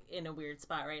 in a weird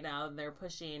spot right now. They're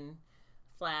pushing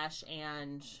Flash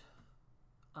and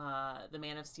the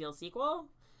Man of Steel sequel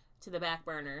to the back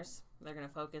burners. They're going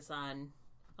to focus on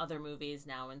other movies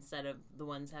now instead of the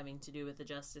ones having to do with the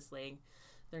Justice League.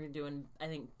 They're doing, I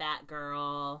think,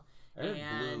 Batgirl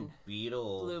and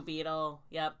Blue Beetle.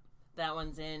 Yep, that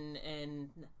one's in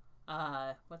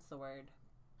what's the word?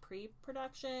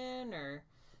 Pre-production or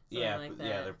something like that.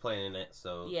 Yeah, they're planning it.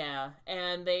 So yeah,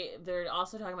 and they're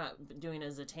also talking about doing a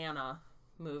Zatanna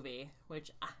movie, which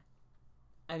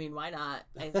I mean, why not?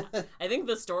 I think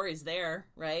the story's there,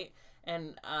 right?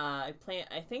 And I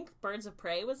think Birds of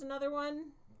Prey was another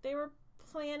one they were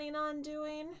planning on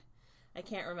doing. I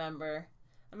can't remember.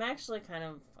 I'm actually kind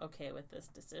of okay with this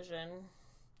decision.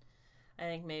 I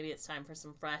think maybe it's time for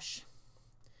some fresh.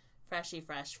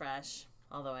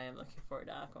 Although I am looking forward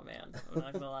to Aquaman. I'm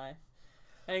not gonna lie.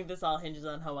 I think this all hinges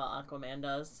on how well Aquaman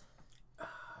does.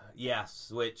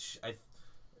 Yes, which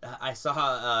I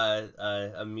saw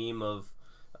a meme of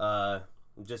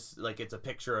just like it's a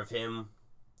picture of him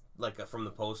like from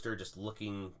the poster just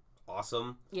looking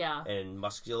awesome. Yeah. And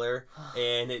muscular,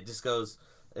 and it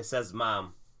says,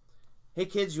 "Mom, hey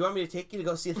kids, you want me to take you to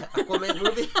go see the Aquaman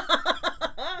movie?"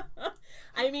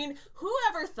 I mean,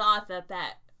 whoever thought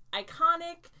that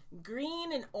iconic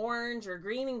green and orange or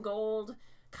green and gold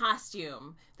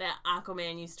costume that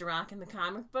Aquaman used to rock in the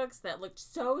comic books that looked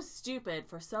so stupid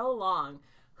for so long,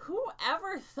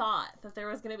 whoever thought that there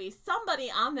was going to be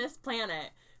somebody on this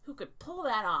planet who could pull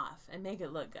that off and make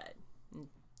it look good? And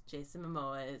Jason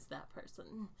Momoa is that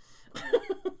person.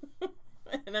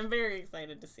 And I'm very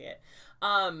excited to see it.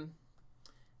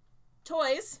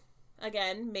 Toys,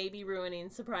 again, maybe ruining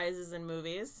surprises in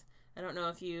movies. I don't know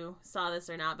if you saw this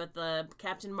or not, but the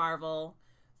Captain Marvel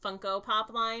Funko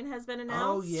Pop line has been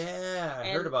announced. Oh, yeah. I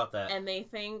heard about that. And they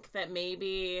think that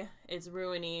maybe it's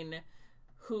ruining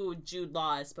who Jude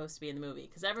Law is supposed to be in the movie.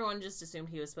 Because everyone just assumed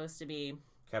he was supposed to be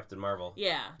Captain Marvel.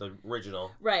 Yeah. The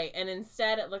original. Right. And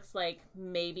instead it looks like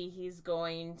maybe he's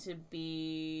going to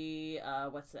be,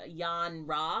 Jan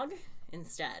Rog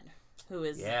instead. Who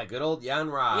is... Yeah, good old Jan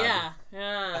Rog. Yeah.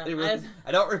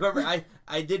 I don't remember.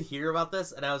 I did hear about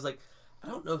this, and I was like, I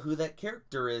don't know who that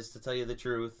character is, to tell you the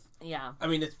truth. Yeah. I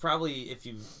mean, it's probably, if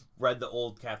you've read the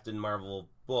old Captain Marvel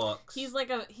books. He's like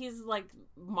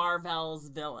Marvel's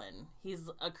villain. He's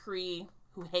a Kree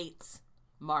who hates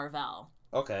Marvel.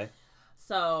 Okay.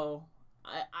 So,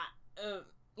 I don't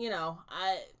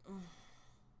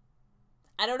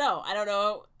know. I don't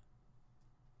know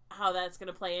how that's going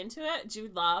to play into it.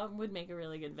 Jude Law would make a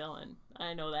really good villain.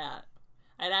 I know that.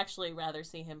 I'd actually rather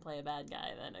see him play a bad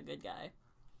guy than a good guy,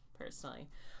 personally.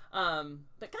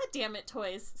 But God damn it,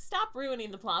 toys, stop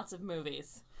ruining the plots of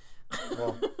movies.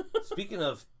 Well, speaking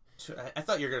of, I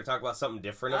thought you were going to talk about something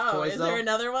different of toys, though. Is there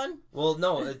another one? Well,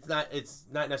 no, it's not. It's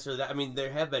not necessarily that. I mean, they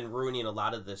have been ruining a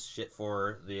lot of this shit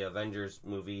for the Avengers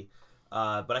movie.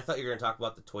 But I thought you were going to talk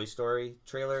about the Toy Story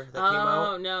trailer that came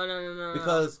out. Oh, no.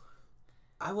 Because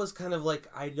I was kind of like,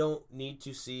 I don't need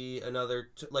to see another...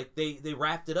 They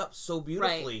wrapped it up so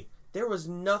beautifully. Right. There was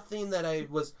nothing that I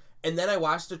was... And then I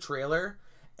watched the trailer,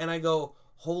 and I go,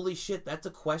 holy shit, that's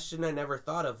a question I never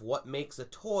thought of. What makes a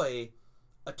toy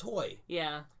a toy?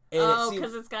 Yeah. And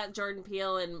because it's got Jordan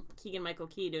Peele and Keegan-Michael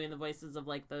Key doing the voices of,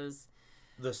 like, those...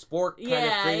 The sport kind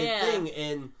of created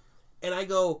thing. And I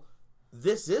go...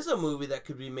 This is a movie that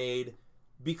could be made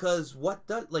because I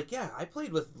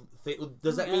played with...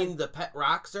 Does that mean the pet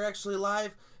rocks are actually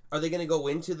alive? Are they going to go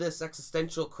into this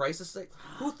existential crisis thing?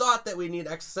 Who thought that we need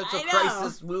an existential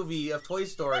crisis movie of Toy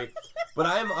Story? But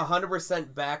I am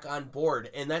 100% back on board.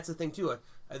 And that's the thing, too.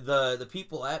 The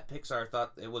people at Pixar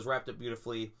thought it was wrapped up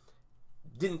beautifully.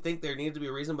 Didn't think there needed to be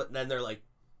a reason, but then they're like,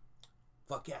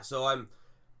 fuck yeah. So I'm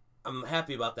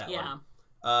happy about that one.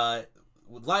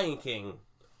 With Lion King...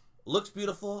 Looks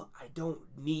beautiful. I don't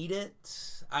need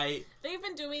it. They've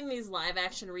been doing these live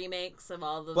action remakes of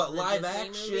all the live Disney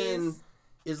action movies.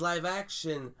 Is live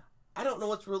action. I don't know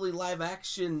what's really live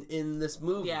action in this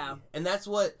movie. Yeah. And that's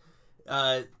what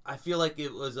I feel like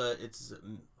it's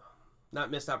not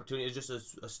missed opportunity. It's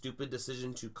just a stupid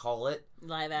decision to call it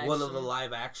live action. One of the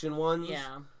live action ones.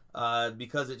 Yeah.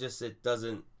 Because it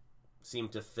doesn't seem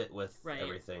to fit with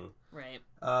everything. Right.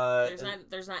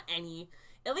 There's not any.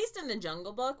 At least in the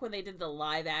Jungle Book, when they did the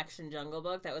live-action Jungle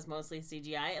Book, that was mostly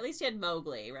CGI. At least you had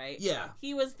Mowgli, right? Yeah.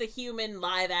 He was the human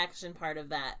live-action part of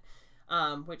that.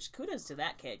 Which, kudos to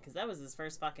that kid, because that was his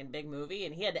first fucking big movie,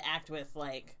 and he had to act with,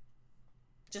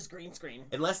 just green screen.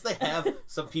 Unless they have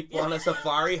some people on a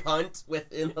safari hunt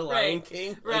within the Lion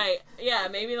King. Right. Yeah,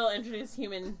 maybe they'll introduce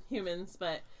humans,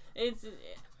 but it's...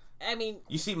 I mean...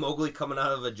 You see Mowgli coming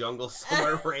out of a jungle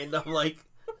somewhere random,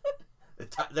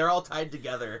 they're all tied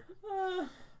together.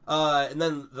 And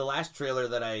then the last trailer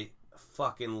that I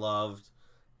fucking loved,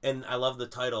 and I love the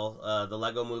title, the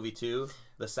Lego Movie 2,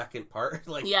 the second part.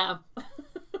 Yeah.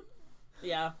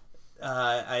 Yeah.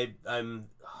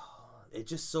 It's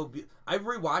just so beautiful. I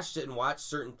rewatched it and watched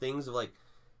certain things of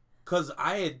because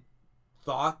I had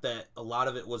thought that a lot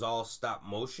of it was all stop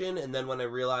motion, and then when I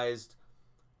realized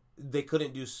they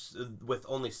couldn't do with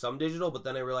only some digital, but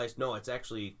then I realized no, it's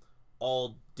actually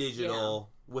all digital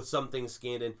with some things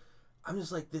scanned in. I'm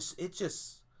just like, it's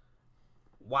just,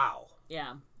 wow.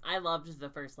 Yeah. I loved the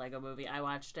first Lego Movie. I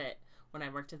watched it when I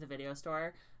worked at the video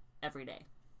store every day.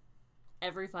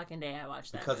 Every fucking day I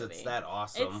watched that because movie. It's that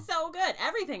awesome. It's so good.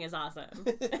 Everything is awesome.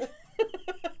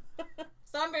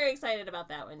 So I'm very excited about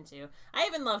that one, too. I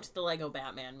even loved the Lego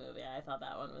Batman movie. I thought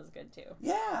that one was good, too.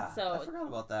 Yeah. So I forgot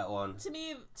about that one. To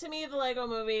me, the Lego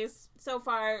movies, so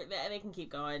far, they can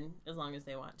keep going as long as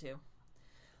they want to.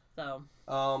 So.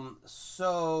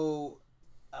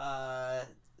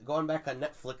 Going back on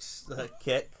Netflix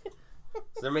kick. So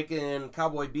they're making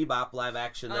Cowboy Bebop live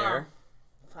action there.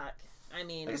 Fuck. I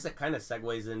mean, I guess that kind of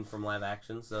segues in from live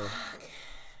action, so.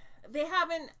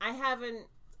 I haven't.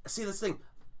 See, this thing.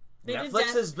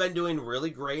 Netflix has been doing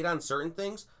really great on certain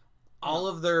things. All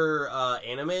of their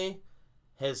anime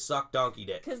has sucked donkey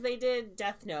dick. Because they did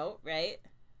Death Note, right?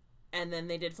 And then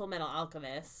they did Full Metal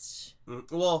Alchemist.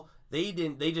 Well, they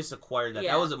didn't. They just acquired that.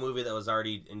 Yeah. That was a movie that was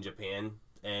already in Japan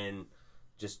and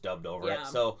just dubbed over it.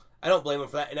 So I don't blame them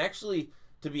for that. And actually,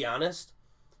 to be honest,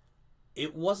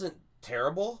 it wasn't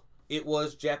terrible. It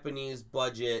was Japanese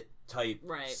budget type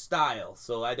style.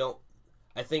 So I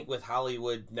think with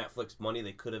Hollywood Netflix money,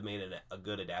 they could have made it a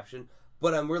good adaptation.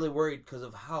 But I'm really worried because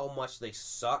of how much they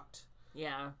sucked.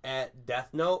 Yeah. At Death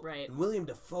Note. Right. And William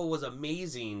Dafoe was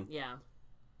amazing. Yeah.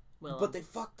 Willem. But they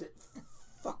fucked it.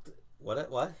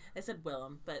 What? I said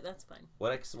Willem, but that's fine.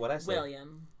 What I say?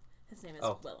 William. His name is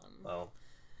Willem. Oh.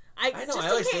 I know. I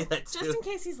always say that too. Just in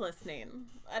case he's listening,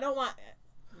 I don't want.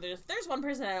 There's one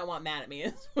person I don't want mad at me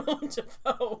is Willem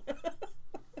Dafoe.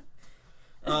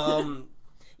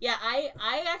 Yeah, I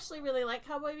actually really like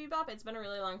Cowboy Bebop. It's been a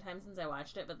really long time since I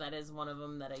watched it, but that is one of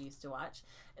them that I used to watch.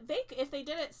 If they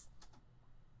did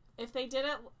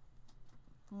it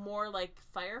more like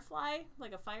Firefly,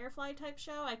 like a Firefly type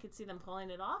show, I could see them pulling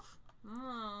it off.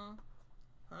 I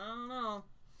don't know.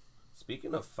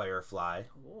 Speaking of Firefly,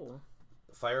 Ooh.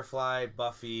 Firefly,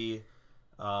 Buffy,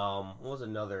 what was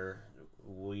another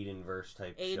Whedonverse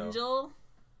type show? Angel.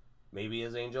 Maybe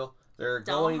as Angel. They're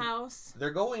Dollhouse.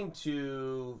 going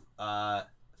to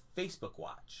Facebook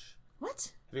Watch.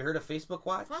 What? Have you heard of Facebook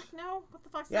Watch? Fuck no. What the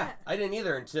fuck's Yeah, that? I didn't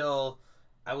either until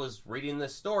I was reading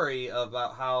this story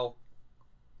about how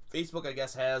Facebook, I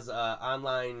guess, has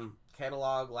online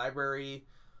catalog library,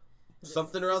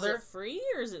 something or other. Is it free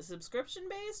or is it subscription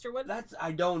based or what?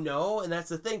 I don't know, and that's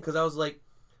the thing, because I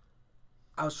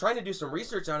was trying to do some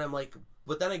research on it,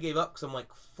 but then I gave up because I'm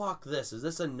like, fuck this. Is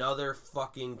this another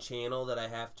fucking channel that I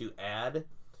have to add?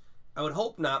 I would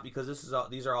hope not, because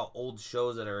these are all old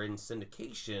shows that are in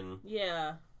syndication.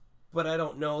 Yeah. But I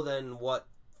don't know then what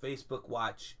Facebook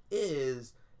Watch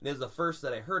is. And it was the first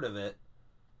that I heard of it.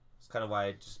 It's kind of why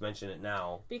I just mentioned it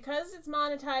now. Because it's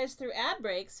monetized through ad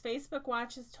breaks, Facebook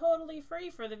Watch is totally free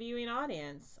for the viewing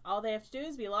audience. All they have to do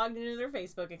is be logged into their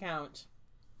Facebook account.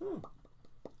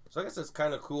 So I guess it's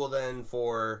kind of cool then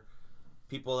for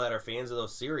people that are fans of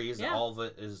those series. Yeah. All of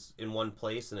it is in one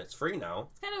place and it's free now.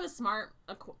 It's kind of a smart,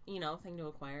 thing to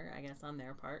acquire, I guess, on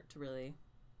their part to really.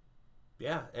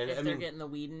 Yeah, and if they're getting the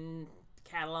Whedon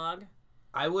catalog.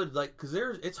 I would because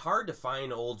it's hard to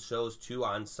find old shows too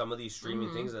on some of these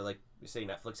streaming things that, like you say,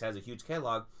 Netflix has a huge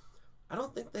catalog. I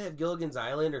don't think they have Gilligan's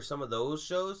Island or some of those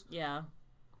shows. Yeah.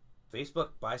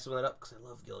 Facebook, buy some of that up because I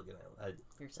love Gilligan Island.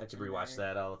 I could rewatch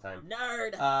that all the time.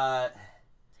 Nerd.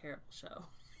 Terrible show.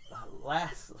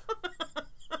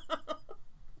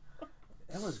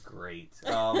 That was great.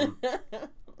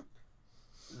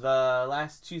 The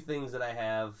last two things that I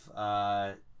have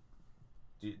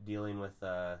dealing with,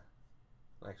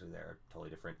 actually they're totally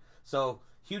different. So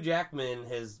Hugh Jackman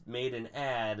has made an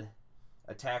ad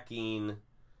attacking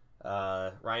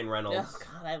Ryan Reynolds. Oh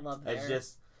God, I love that.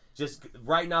 It's just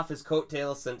riding off his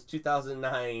coattails since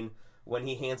 2009 when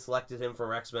he hand selected him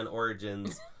for X-Men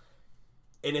Origins.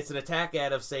 And it's an attack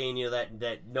ad of saying,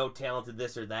 that no talented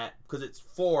this or that, because it's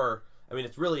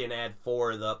really an ad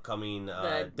for the upcoming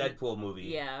Deadpool movie.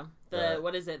 Yeah.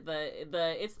 What is it?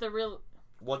 It's the real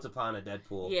Once Upon a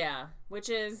Deadpool. Yeah, which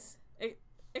is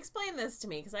explain this to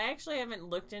me, because I actually haven't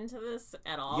looked into this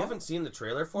at all. You haven't seen the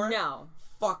trailer for it? No.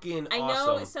 Fucking I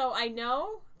awesome. know. So I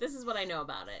know this is what I know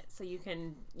about it. So you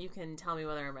can tell me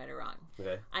whether I'm right or wrong.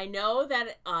 Okay. I know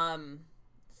that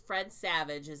Fred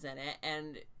Savage is in it,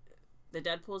 and the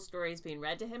Deadpool story is being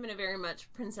read to him in a very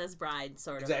much Princess Bride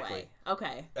sort of way.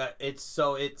 Okay. It's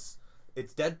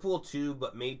Deadpool 2,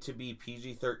 but made to be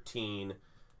PG-13.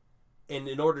 And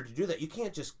in order to do that, you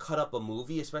can't just cut up a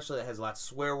movie, especially that has lots of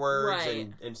swear words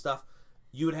and stuff.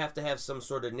 You would have to have some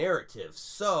sort of narrative.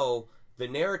 So the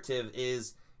narrative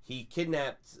is he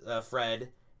kidnapped Fred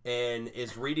and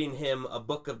is reading him a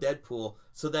book of Deadpool.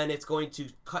 So then it's going to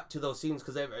cut to those scenes,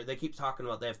 because they keep talking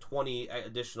about they have 20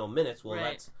 additional minutes. Well,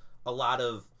 that's a lot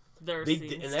of their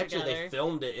scenes and actually together. They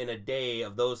filmed it in a day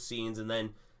of those scenes, and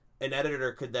then an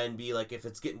editor could then be like, if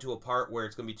it's getting to a part where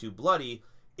it's going to be too bloody,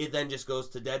 it then just goes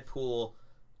to Deadpool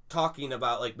talking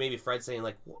about, like, maybe Fred saying,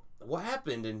 like, what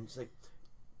happened? And it's like,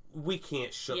 we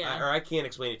can't show, or I can't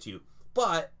explain it to you,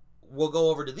 but we'll go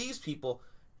over to these people,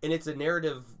 and it's a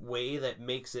narrative way that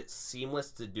makes it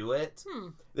seamless to do it.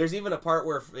 There's even a part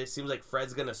where it seems like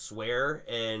Fred's gonna swear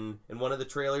in one of the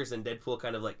trailers, and Deadpool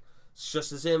kind of, like,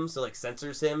 shushes him, so, like,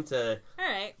 censors him to...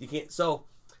 Alright. You can't... So,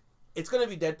 it's gonna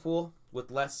be Deadpool with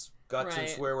less guts and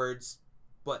swear words,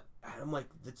 but I'm like,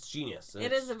 it's genius.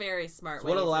 It is a very smart way.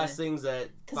 It's one of the last things that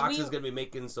Fox is going to be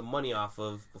making some money off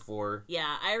of before.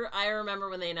 Yeah, I remember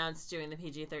when they announced doing the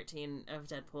PG-13 of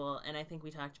Deadpool, and I think we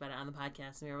talked about it on the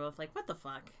podcast, and we were both like, what the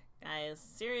fuck, guys?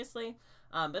 Seriously?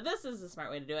 But this is a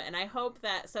smart way to do it, and I hope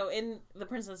that... So in The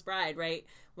Princess Bride, right,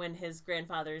 when his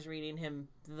grandfather's reading him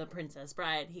The Princess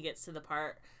Bride, he gets to the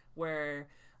part where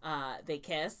they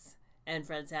kiss, and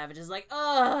Fred Savage is like,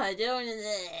 oh,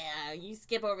 you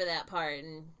skip over that part,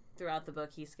 and... Throughout the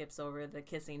book, he skips over the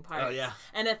kissing part. Oh, yeah.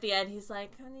 And at the end, he's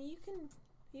like, honey,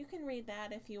 you can read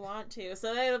that if you want to.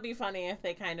 So it'll be funny if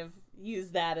they kind of use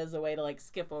that as a way to, like,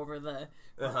 skip over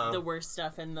the worst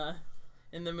stuff in the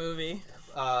movie.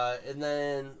 And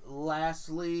then,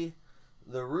 lastly,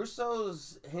 the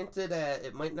Russos hinted at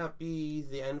it might not be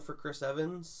the end for Chris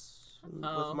Evans with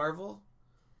Marvel.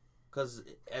 Because,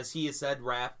 as he has said,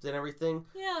 wrapped and everything.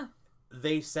 Yeah.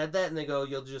 They said that, and they go,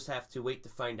 you'll just have to wait to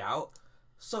find out.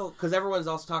 So, because everyone's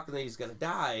also talking that he's going to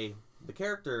die, the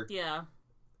character. Yeah.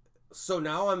 So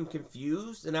now I'm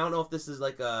confused, and I don't know if this is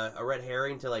like a red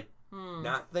herring to like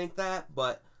not think that,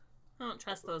 but I don't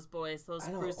trust those boys. Those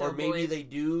I don't, Russo or maybe boys. they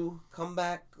do come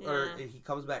back, or Yeah. he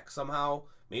comes back somehow.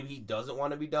 Maybe he doesn't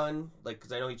want to be done, like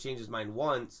because I know he changed his mind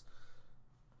once.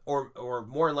 Or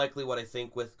more likely, what I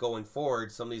think with going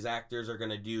forward, some of these actors are going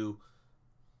to do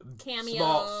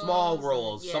Cameos. small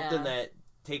roles, Yeah. something that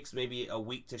takes maybe a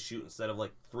week to shoot instead of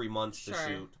like 3 months to Sure.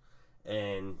 shoot,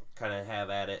 and kind of have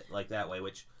at it like that way,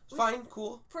 which is fine,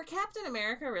 cool. For Captain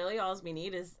America, really, all we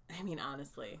need is, I mean,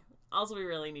 honestly, all we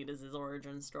really need is his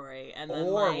origin story, and then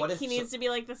Or like, what if he needs to be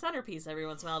like the centerpiece every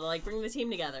once in a while to like bring the team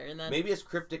together, and then Maybe it's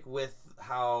cryptic with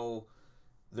how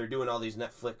they're doing all these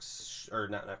Netflix or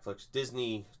not Netflix,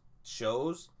 Disney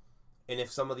shows, and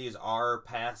if some of these are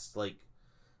past like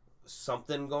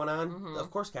something going on, Mhm.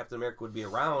 of course Captain America would be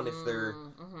around if they're.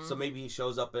 Mhm. So maybe he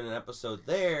shows up in an episode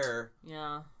there,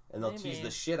 Yeah. and they'll Maybe. tease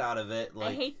the shit out of it. Like,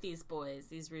 I hate these boys,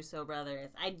 these Russo brothers.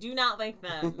 I do not like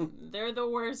them. They're the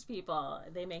worst people.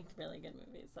 They make really good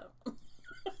movies,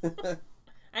 so.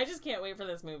 I just can't wait for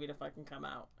this movie to fucking come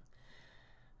out.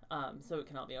 So it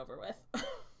can all be over with.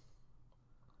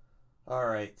 all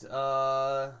right,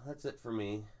 that's it for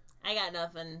me. I got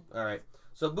nothing. All right,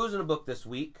 so booze in a book this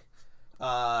week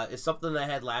is something that I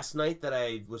had last night that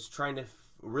I was trying to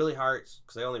really hard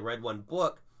because I only read one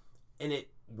book, and it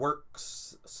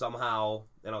works somehow,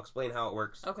 and I'll explain how it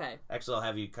works. Okay. Actually, I'll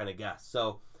have you kind of guess.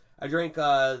 So I drank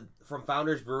from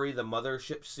Founders Brewery the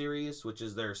Mothership series, which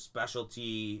is their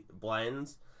specialty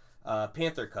blends,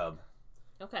 Panther Cub.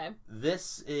 Okay.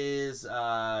 This is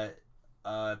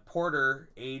porter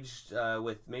aged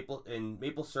with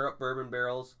maple syrup bourbon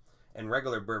barrels and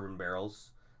regular bourbon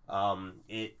barrels.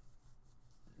 It,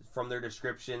 from their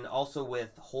description, also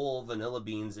with whole vanilla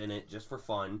beans in it just for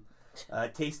fun.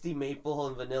 Tasty maple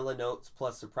and vanilla notes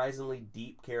plus surprisingly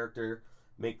deep character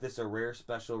make this a rare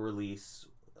special release,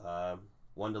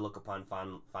 one to look upon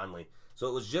fondly. So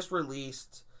it was just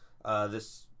released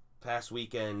this past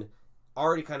weekend,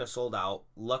 already kind of sold out.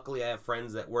 Luckily, I have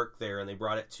friends that work there, and they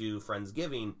brought it to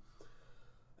Friendsgiving,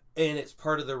 and it's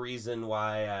part of the reason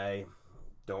why I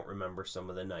don't remember some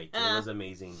of the night. It was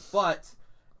amazing. But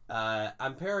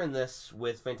I'm pairing this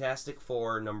with Fantastic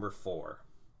Four #4.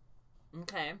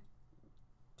 Okay.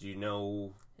 Do you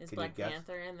know? Is Can Black you guess?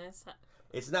 Panther in this?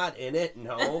 It's not in it,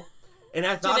 no. And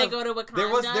I Do thought they go to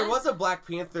Wakanda? there was a Black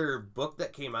Panther book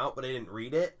that came out, but I didn't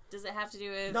read it. Does it have to do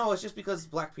with? No, it's just because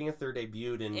Black Panther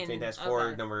debuted in Fantastic Four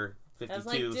okay. number I was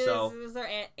 52. like, So is there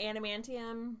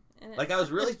adamantium in it? like I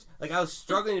was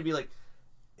struggling to be like,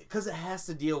 because it has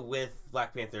to deal with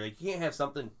Black Panther. Like you can't have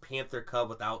something Panther Cub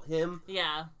without him.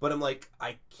 Yeah. But I'm like,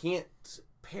 I can't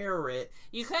pair it.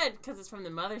 You could, because it's from the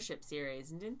Mothership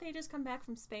series, and didn't they just come back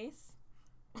from space?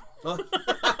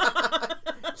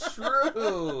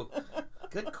 True.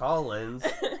 Good call, Linz,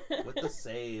 with the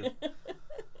save.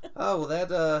 Oh well,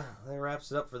 that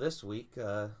wraps it up for this week.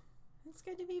 It's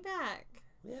good to be back.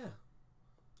 Yeah.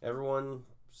 Everyone,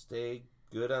 stay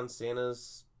good on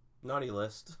Santa's naughty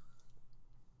list.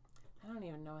 I don't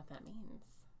even know what that means.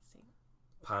 See.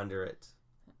 Ponder it.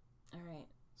 All right.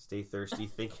 Stay thirsty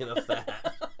thinking of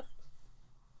that.